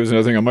works for you is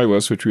another thing on my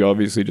list, which we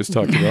obviously just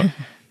talked about.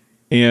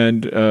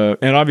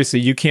 And obviously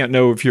you can't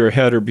know if you're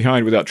ahead or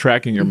behind without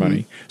tracking your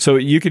money. So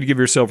you could give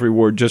yourself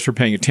reward just for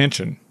paying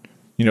attention,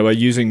 you know, by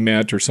using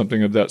Mint or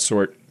something of that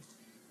sort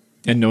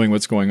and knowing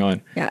what's going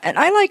on. Yeah, and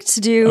I like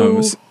to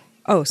do...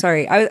 Oh,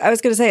 sorry. I was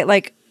going to say,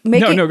 like,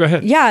 making... No, go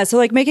ahead. Yeah, so,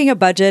 like, making a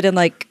budget and,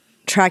 like,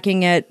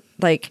 tracking it,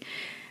 like,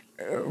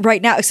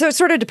 right now. So it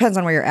sort of depends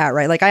on where you're at,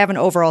 right? Like, I have an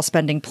overall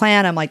spending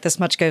plan. I'm like, this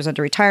much goes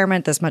into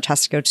retirement. This much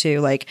has to go to,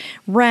 like,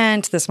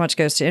 rent. This much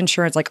goes to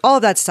insurance. Like, all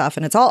of that stuff.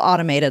 And it's all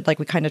automated, like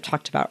we kind of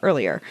talked about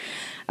earlier.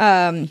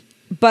 But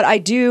I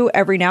do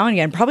every now and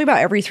again, probably about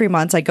every 3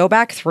 months, I go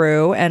back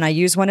through and I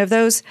use one of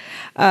those...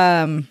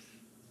 apps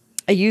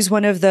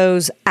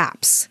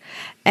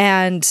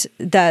and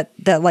that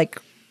like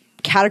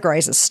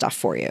categorizes stuff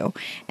for you.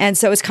 And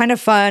so it's kind of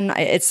fun.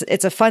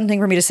 It's a fun thing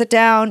for me to sit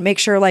down, make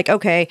sure, like,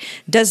 okay,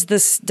 is the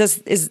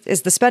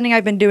spending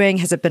I've been doing,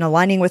 has it been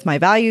aligning with my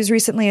values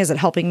recently? Is it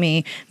helping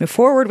me move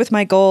forward with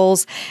my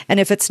goals? And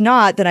if it's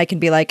not, then I can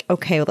be like,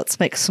 okay, let's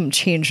make some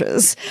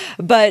changes.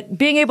 But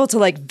being able to,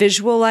 like,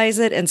 visualize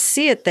it and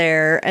see it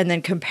there and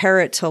then compare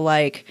it to,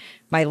 like,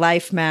 my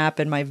life map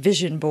and my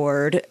vision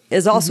board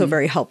is also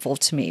very helpful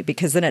to me,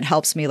 because then it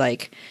helps me,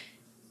 like,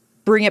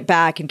 bring it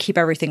back and keep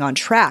everything on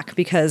track.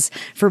 Because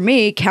for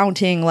me,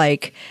 counting,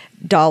 like,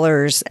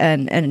 dollars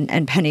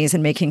and pennies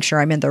and making sure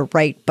I'm in the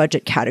right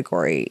budget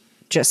category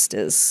just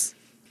is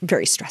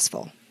very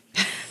stressful.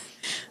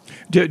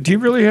 Do you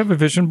really have a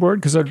vision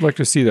board? Because I'd like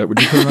to see that. Would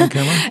you put it on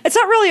camera? It's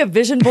not really a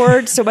vision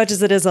board so much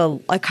as it is a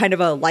kind of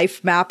a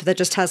life map that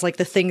just has, like,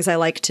 the things I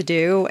like to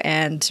do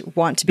and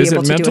want to be able to do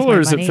with my money. Is it mental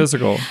or is it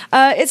physical?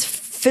 It's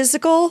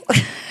physical.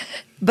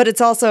 But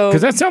it's also...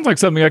 Because that sounds like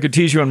something I could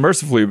tease you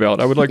unmercifully about.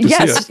 I would like to see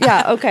it. Yes,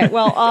 yeah, okay.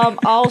 Well,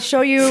 I'll show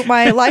you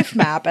my life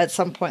map at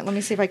some point. Let me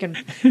see if I can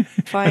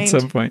find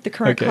the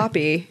current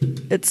copy.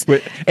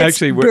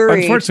 Unfortunately,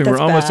 we're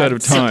almost out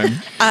of time.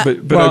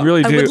 But I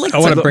really do... I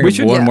want to bring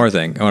one more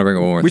thing.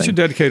 We should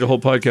dedicate a whole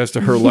podcast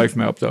to her life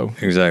map, though.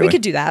 Exactly. We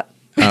could do that.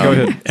 Go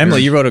ahead.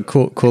 Emily, you wrote a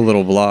cool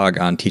little blog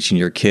on teaching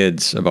your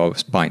kids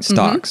about buying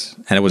stocks,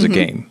 and it was a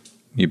game.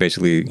 You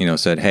basically,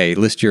 said, hey,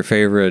 list your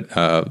favorite,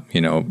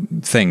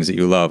 things that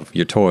you love,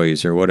 your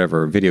toys or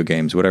whatever, video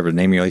games, whatever,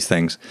 name all these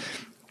things.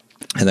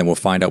 And then we'll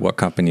find out what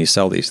companies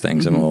sell these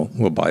things and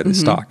we'll buy the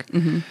stock.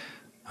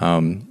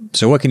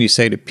 So what can you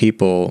say to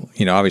people?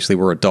 Obviously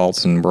we're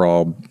adults and we're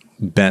all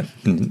bent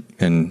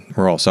and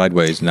we're all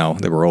sideways now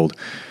that we're old.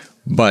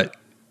 But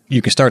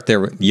you can start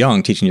there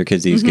young, teaching your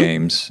kids these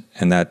games,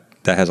 and that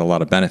has a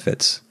lot of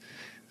benefits.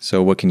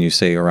 So what can you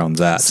say around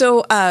that?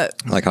 So,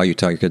 like how you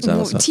tell your kids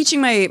that stuff? Teaching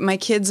my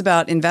kids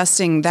about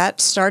investing, that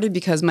started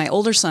because my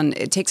older son,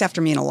 it takes after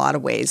me in a lot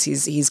of ways.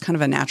 He's kind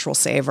of a natural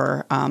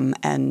saver,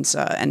 and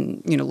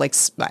like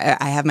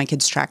I have my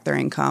kids track their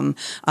income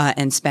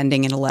and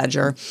spending in a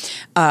ledger.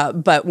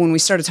 But when we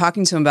started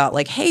talking to him about,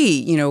 like,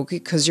 hey,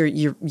 because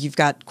you've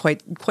got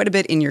quite a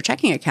bit in your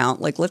checking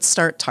account, like, let's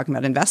start talking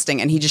about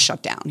investing, and he just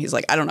shut down. He's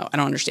like, I don't know, I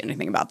don't understand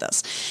anything about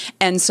this.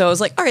 And so I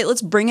was like, all right,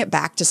 let's bring it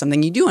back to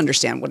something you do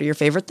understand. What are your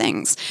favorite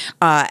things?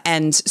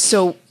 And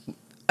so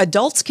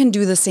adults can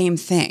do the same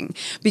thing,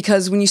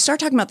 because when you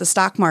start talking about the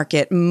stock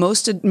market,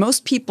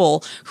 most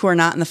people who are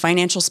not in the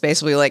financial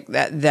space will be like,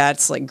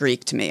 that's like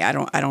Greek to me. I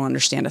don't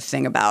understand a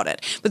thing about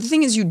it. But the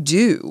thing is, you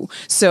do.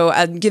 So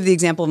I'll give the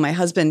example of my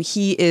husband.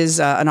 He is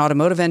an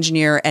automotive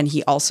engineer, and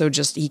he also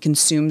he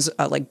consumes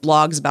like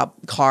blogs about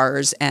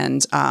cars,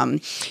 and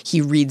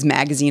he reads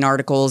magazine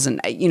articles and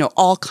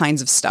all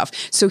kinds of stuff.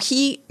 So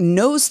he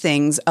knows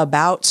things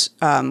about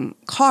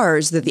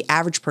cars that the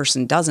average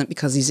person doesn't,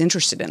 because he's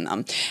interested in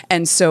them.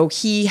 And so so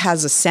he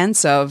has a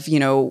sense of,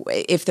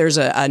 if there's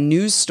a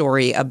news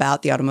story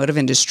about the automotive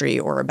industry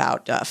or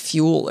about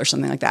fuel or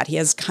something like that, he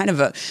has kind of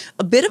a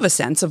bit of a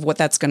sense of what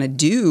that's going to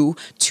do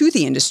to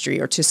the industry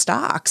or to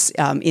stocks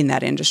in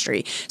that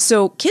industry.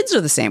 So kids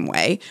are the same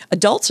way.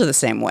 Adults are the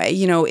same way.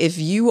 If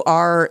you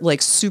are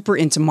like super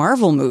into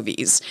Marvel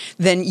movies,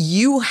 then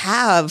you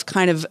have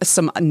kind of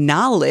some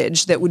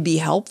knowledge that would be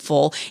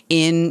helpful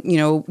in,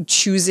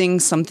 choosing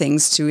some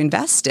things to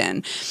invest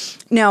in.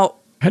 Now,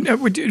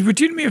 would you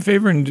do me a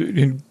favor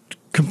and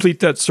complete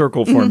that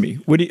circle for me?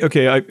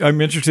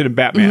 I'm interested in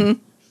Batman.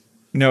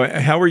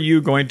 How are you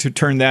going to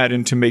turn that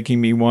into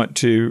making me want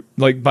to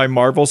buy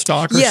Marvel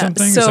stock or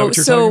something? Is that what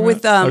you're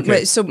talking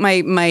about? So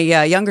my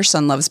younger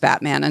son loves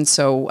Batman, and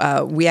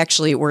so we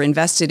actually were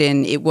invested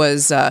in. It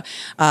was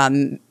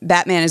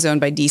Batman is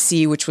owned by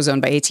DC, which was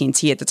owned by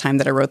AT&T at the time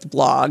that I wrote the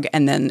blog,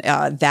 and then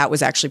that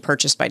was actually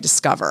purchased by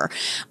Discover,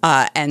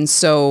 and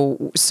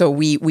so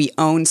we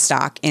own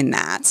stock in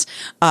that,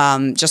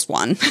 just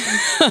one,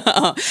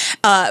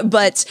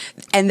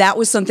 and that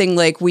was something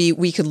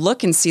we could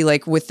look and see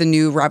with the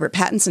new Robert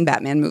Pattinson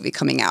Batman movie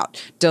coming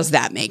out. Does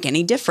that make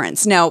any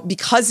difference? Now,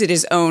 because it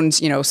is owned,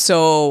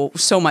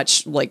 so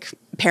much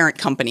parent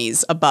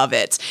companies above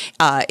it,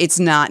 it's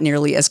not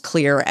nearly as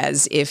clear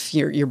as if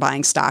you're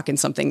buying stock in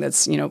something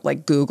that's,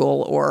 like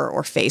Google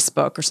or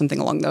Facebook or something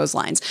along those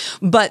lines.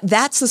 But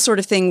that's the sort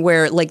of thing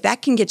where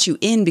that can get you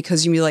in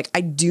because you be like,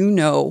 I do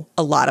know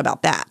a lot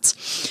about that.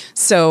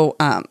 So,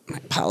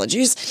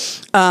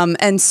 apologies.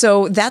 And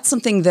so that's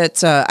something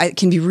that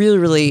can be really,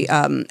 really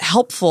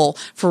helpful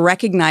for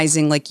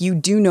recognizing you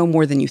do know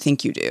more than you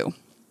think you do.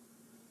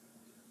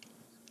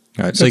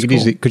 All right. So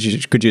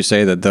could you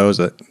say that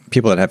those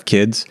people that have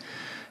kids,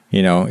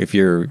 if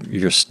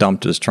you're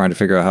stumped just trying to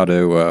figure out how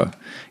to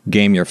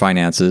game your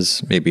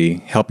finances, maybe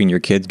helping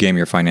your kids game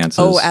your finances.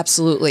 Oh,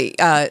 absolutely.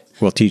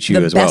 Will teach you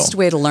as well. The best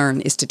way to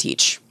learn is to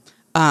teach.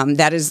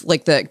 That is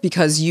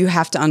because you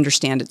have to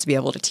understand it to be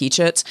able to teach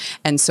it.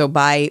 And so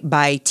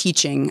by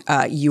teaching,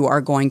 you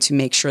are going to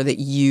make sure that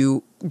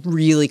you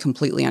really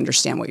completely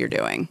understand what you're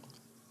doing.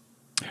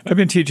 I've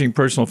been teaching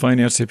personal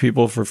finance to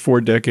people for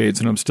 4 decades,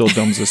 and I'm still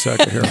dumb as a sack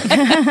of hair.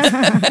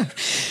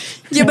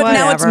 Yeah, but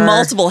now it's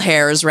multiple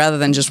hairs rather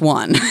than just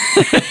one.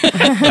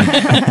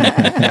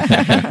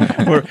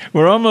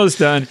 We're almost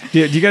done.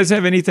 Do you guys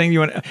have anything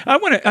you want?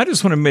 I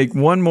just want to make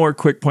one more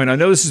quick point. I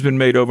know this has been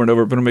made over and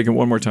over, but I'll make it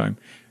one more time.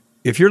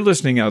 If you're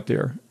listening out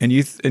there and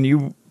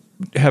you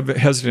have a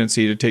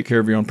hesitancy to take care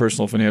of your own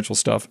personal financial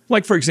stuff,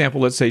 like for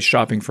example, let's say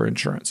shopping for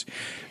insurance,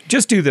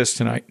 just do this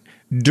tonight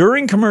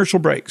during commercial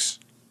breaks.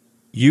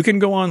 You can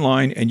go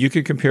online and you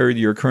can compare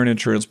your current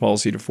insurance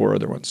policy to 4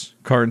 other ones.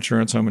 Car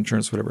insurance, home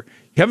insurance, whatever.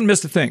 You haven't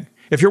missed a thing.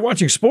 If you're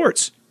watching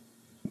sports,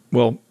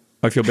 well,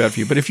 I feel bad for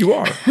you. But if you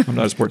are, I'm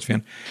not a sports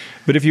fan.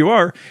 But if you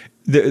are,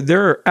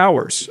 there are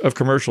hours of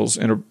commercials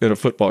in a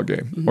football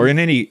game or in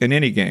any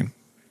game.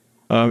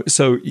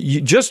 So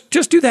you just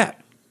do that.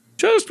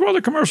 Just while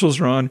the commercials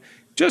are on,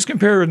 just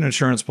compare an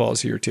insurance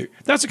policy or 2.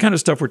 That's the kind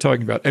of stuff we're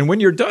talking about. And when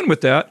you're done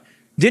with that,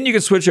 then you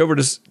can switch over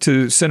to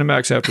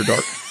Cinemax After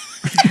Dark.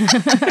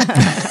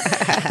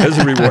 As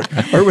a reward,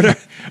 or whatever,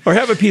 or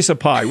have a piece of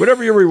pie,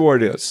 whatever your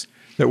reward is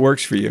that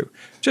works for you.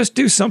 Just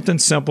do something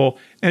simple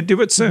and do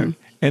it soon,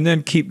 and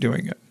then keep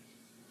doing it.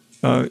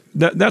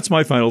 That's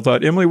my final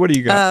thought. Emily, what do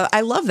you got? I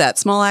love that.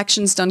 Small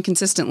actions done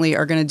consistently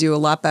are going to do a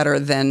lot better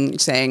than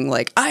saying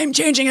I'm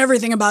changing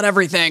everything about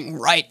everything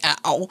right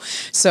now.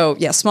 So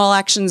yeah, small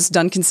actions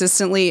done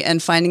consistently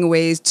and finding a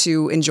way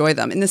to enjoy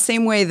them. In the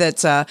same way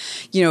that,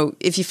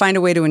 if you find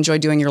a way to enjoy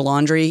doing your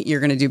laundry,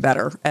 you're going to do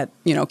better at,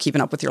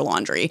 keeping up with your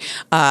laundry.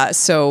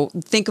 So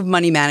think of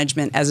money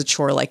management as a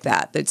chore like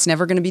that. It's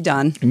never going to be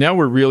done. Now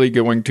we're really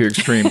going to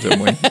extremes,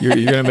 Emily. You're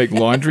going to make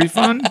laundry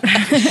fun?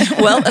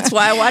 Well, that's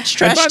why I watch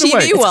trash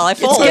TV while I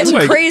fold. It's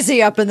getting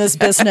crazy up in this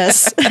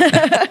business.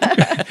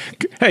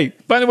 Hey,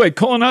 by the way,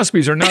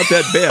 colonoscopies are not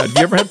that bad.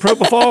 You ever had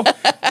propofol?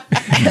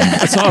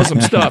 That's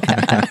awesome stuff.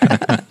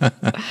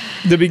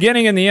 The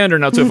beginning and the end are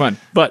not so fun,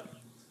 but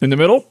in the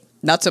middle,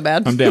 not so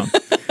bad. I'm down.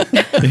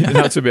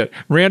 Not so bad.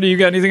 Miranda, you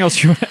got anything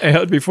else you want to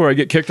add before I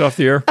get kicked off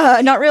the air?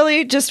 Not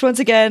really. Just once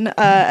again,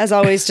 as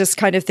always, just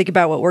kind of think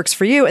about what works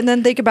for you and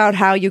then think about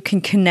how you can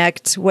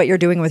connect what you're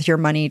doing with your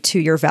money to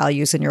your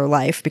values in your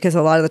life, because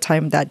a lot of the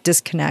time that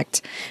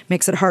disconnect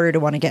makes it harder to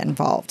want to get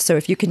involved. So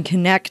if you can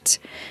connect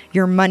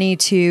your money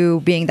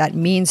to being that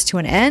means to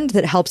an end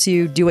that helps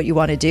you do what you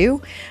want to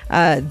do,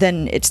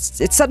 then it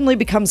suddenly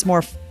becomes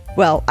more,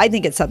 I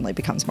think it suddenly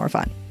becomes more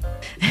fun.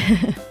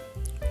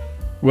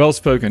 Well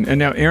spoken. And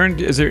now, Aaron,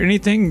 is there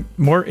anything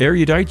more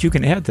erudite you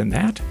can add than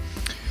that?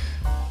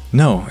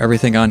 No,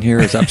 everything on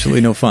here is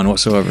absolutely no fun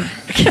whatsoever.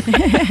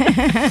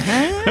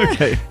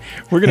 Okay,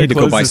 we're going to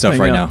go buy stuff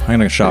right now. I'm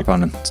going to shop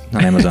on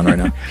Amazon right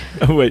now.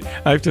 Oh wait,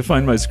 I have to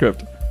find my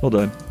script. Hold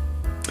on,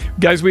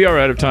 guys. We are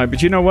out of time,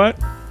 but you know what?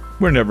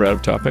 We're never out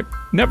of topic.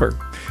 Never.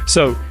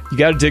 So you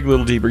got to dig a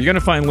little deeper. You're going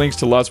to find links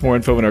to lots more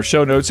info in our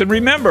show notes. And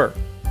remember,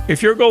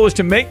 If your goal is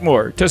to make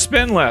more, to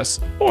spend less,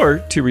 or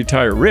to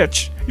retire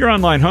rich, your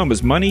online home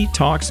is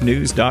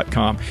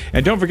moneytalksnews.com.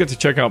 And don't forget to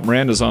check out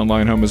Miranda's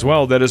online home as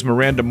well. That is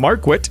Miranda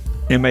Marquit,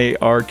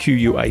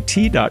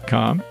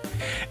 MARQUIT.com.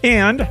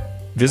 And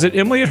visit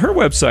Emily at her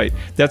website.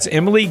 That's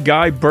Emily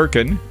Guy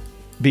Birken,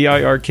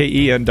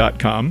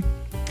 BIRKEN.com.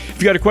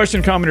 If you got a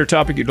question, comment, or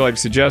topic you'd like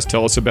to suggest,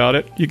 tell us about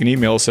it. You can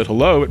email us at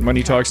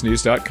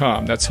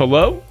hello@moneytalksnews.com. That's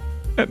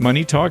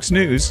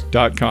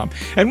hello@moneytalksnews.com.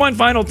 And one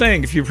final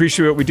thing, if you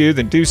appreciate what we do,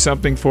 then do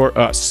something for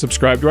us.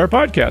 Subscribe to our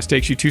podcast.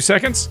 Takes you 2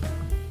 seconds.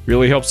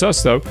 Really helps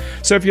us, though.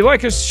 So if you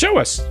like us, show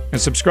us and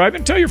subscribe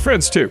and tell your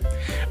friends, too.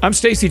 I'm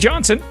Stacy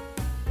Johnson.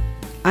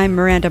 I'm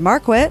Miranda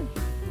Marquit.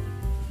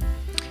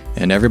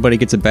 And everybody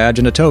gets a badge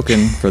and a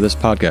token for this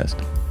podcast.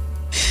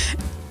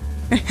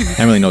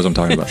 Emily knows what I'm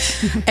talking about.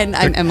 And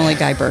I'm Emily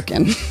Guy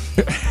Birken.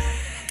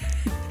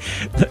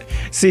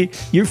 See,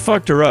 you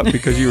fucked her up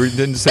because you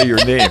didn't say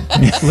your name.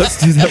 Let's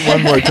do that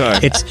one more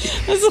time.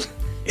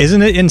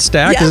 Isn't it in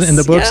stacked? Yes, Isn't it in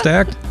the book yeah.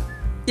 stacked?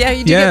 Yeah,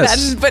 you did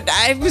Yes. get that, but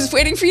I was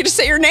waiting for you to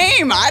say your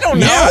name. I don't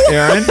know.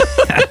 Yeah,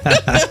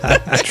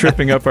 Aaron.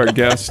 Tripping up our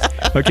guest.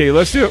 Okay,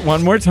 let's do it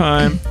one more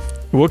time.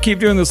 We'll keep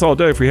doing this all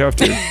day if we have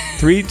to.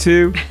 3,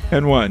 2,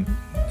 and 1.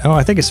 Oh,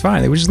 I think it's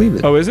fine. We just leave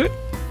it. Oh, is it?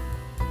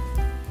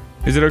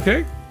 Is it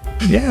okay?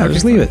 Yeah,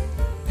 just leave it.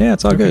 Yeah,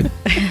 it's all good.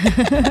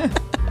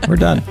 We're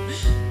done.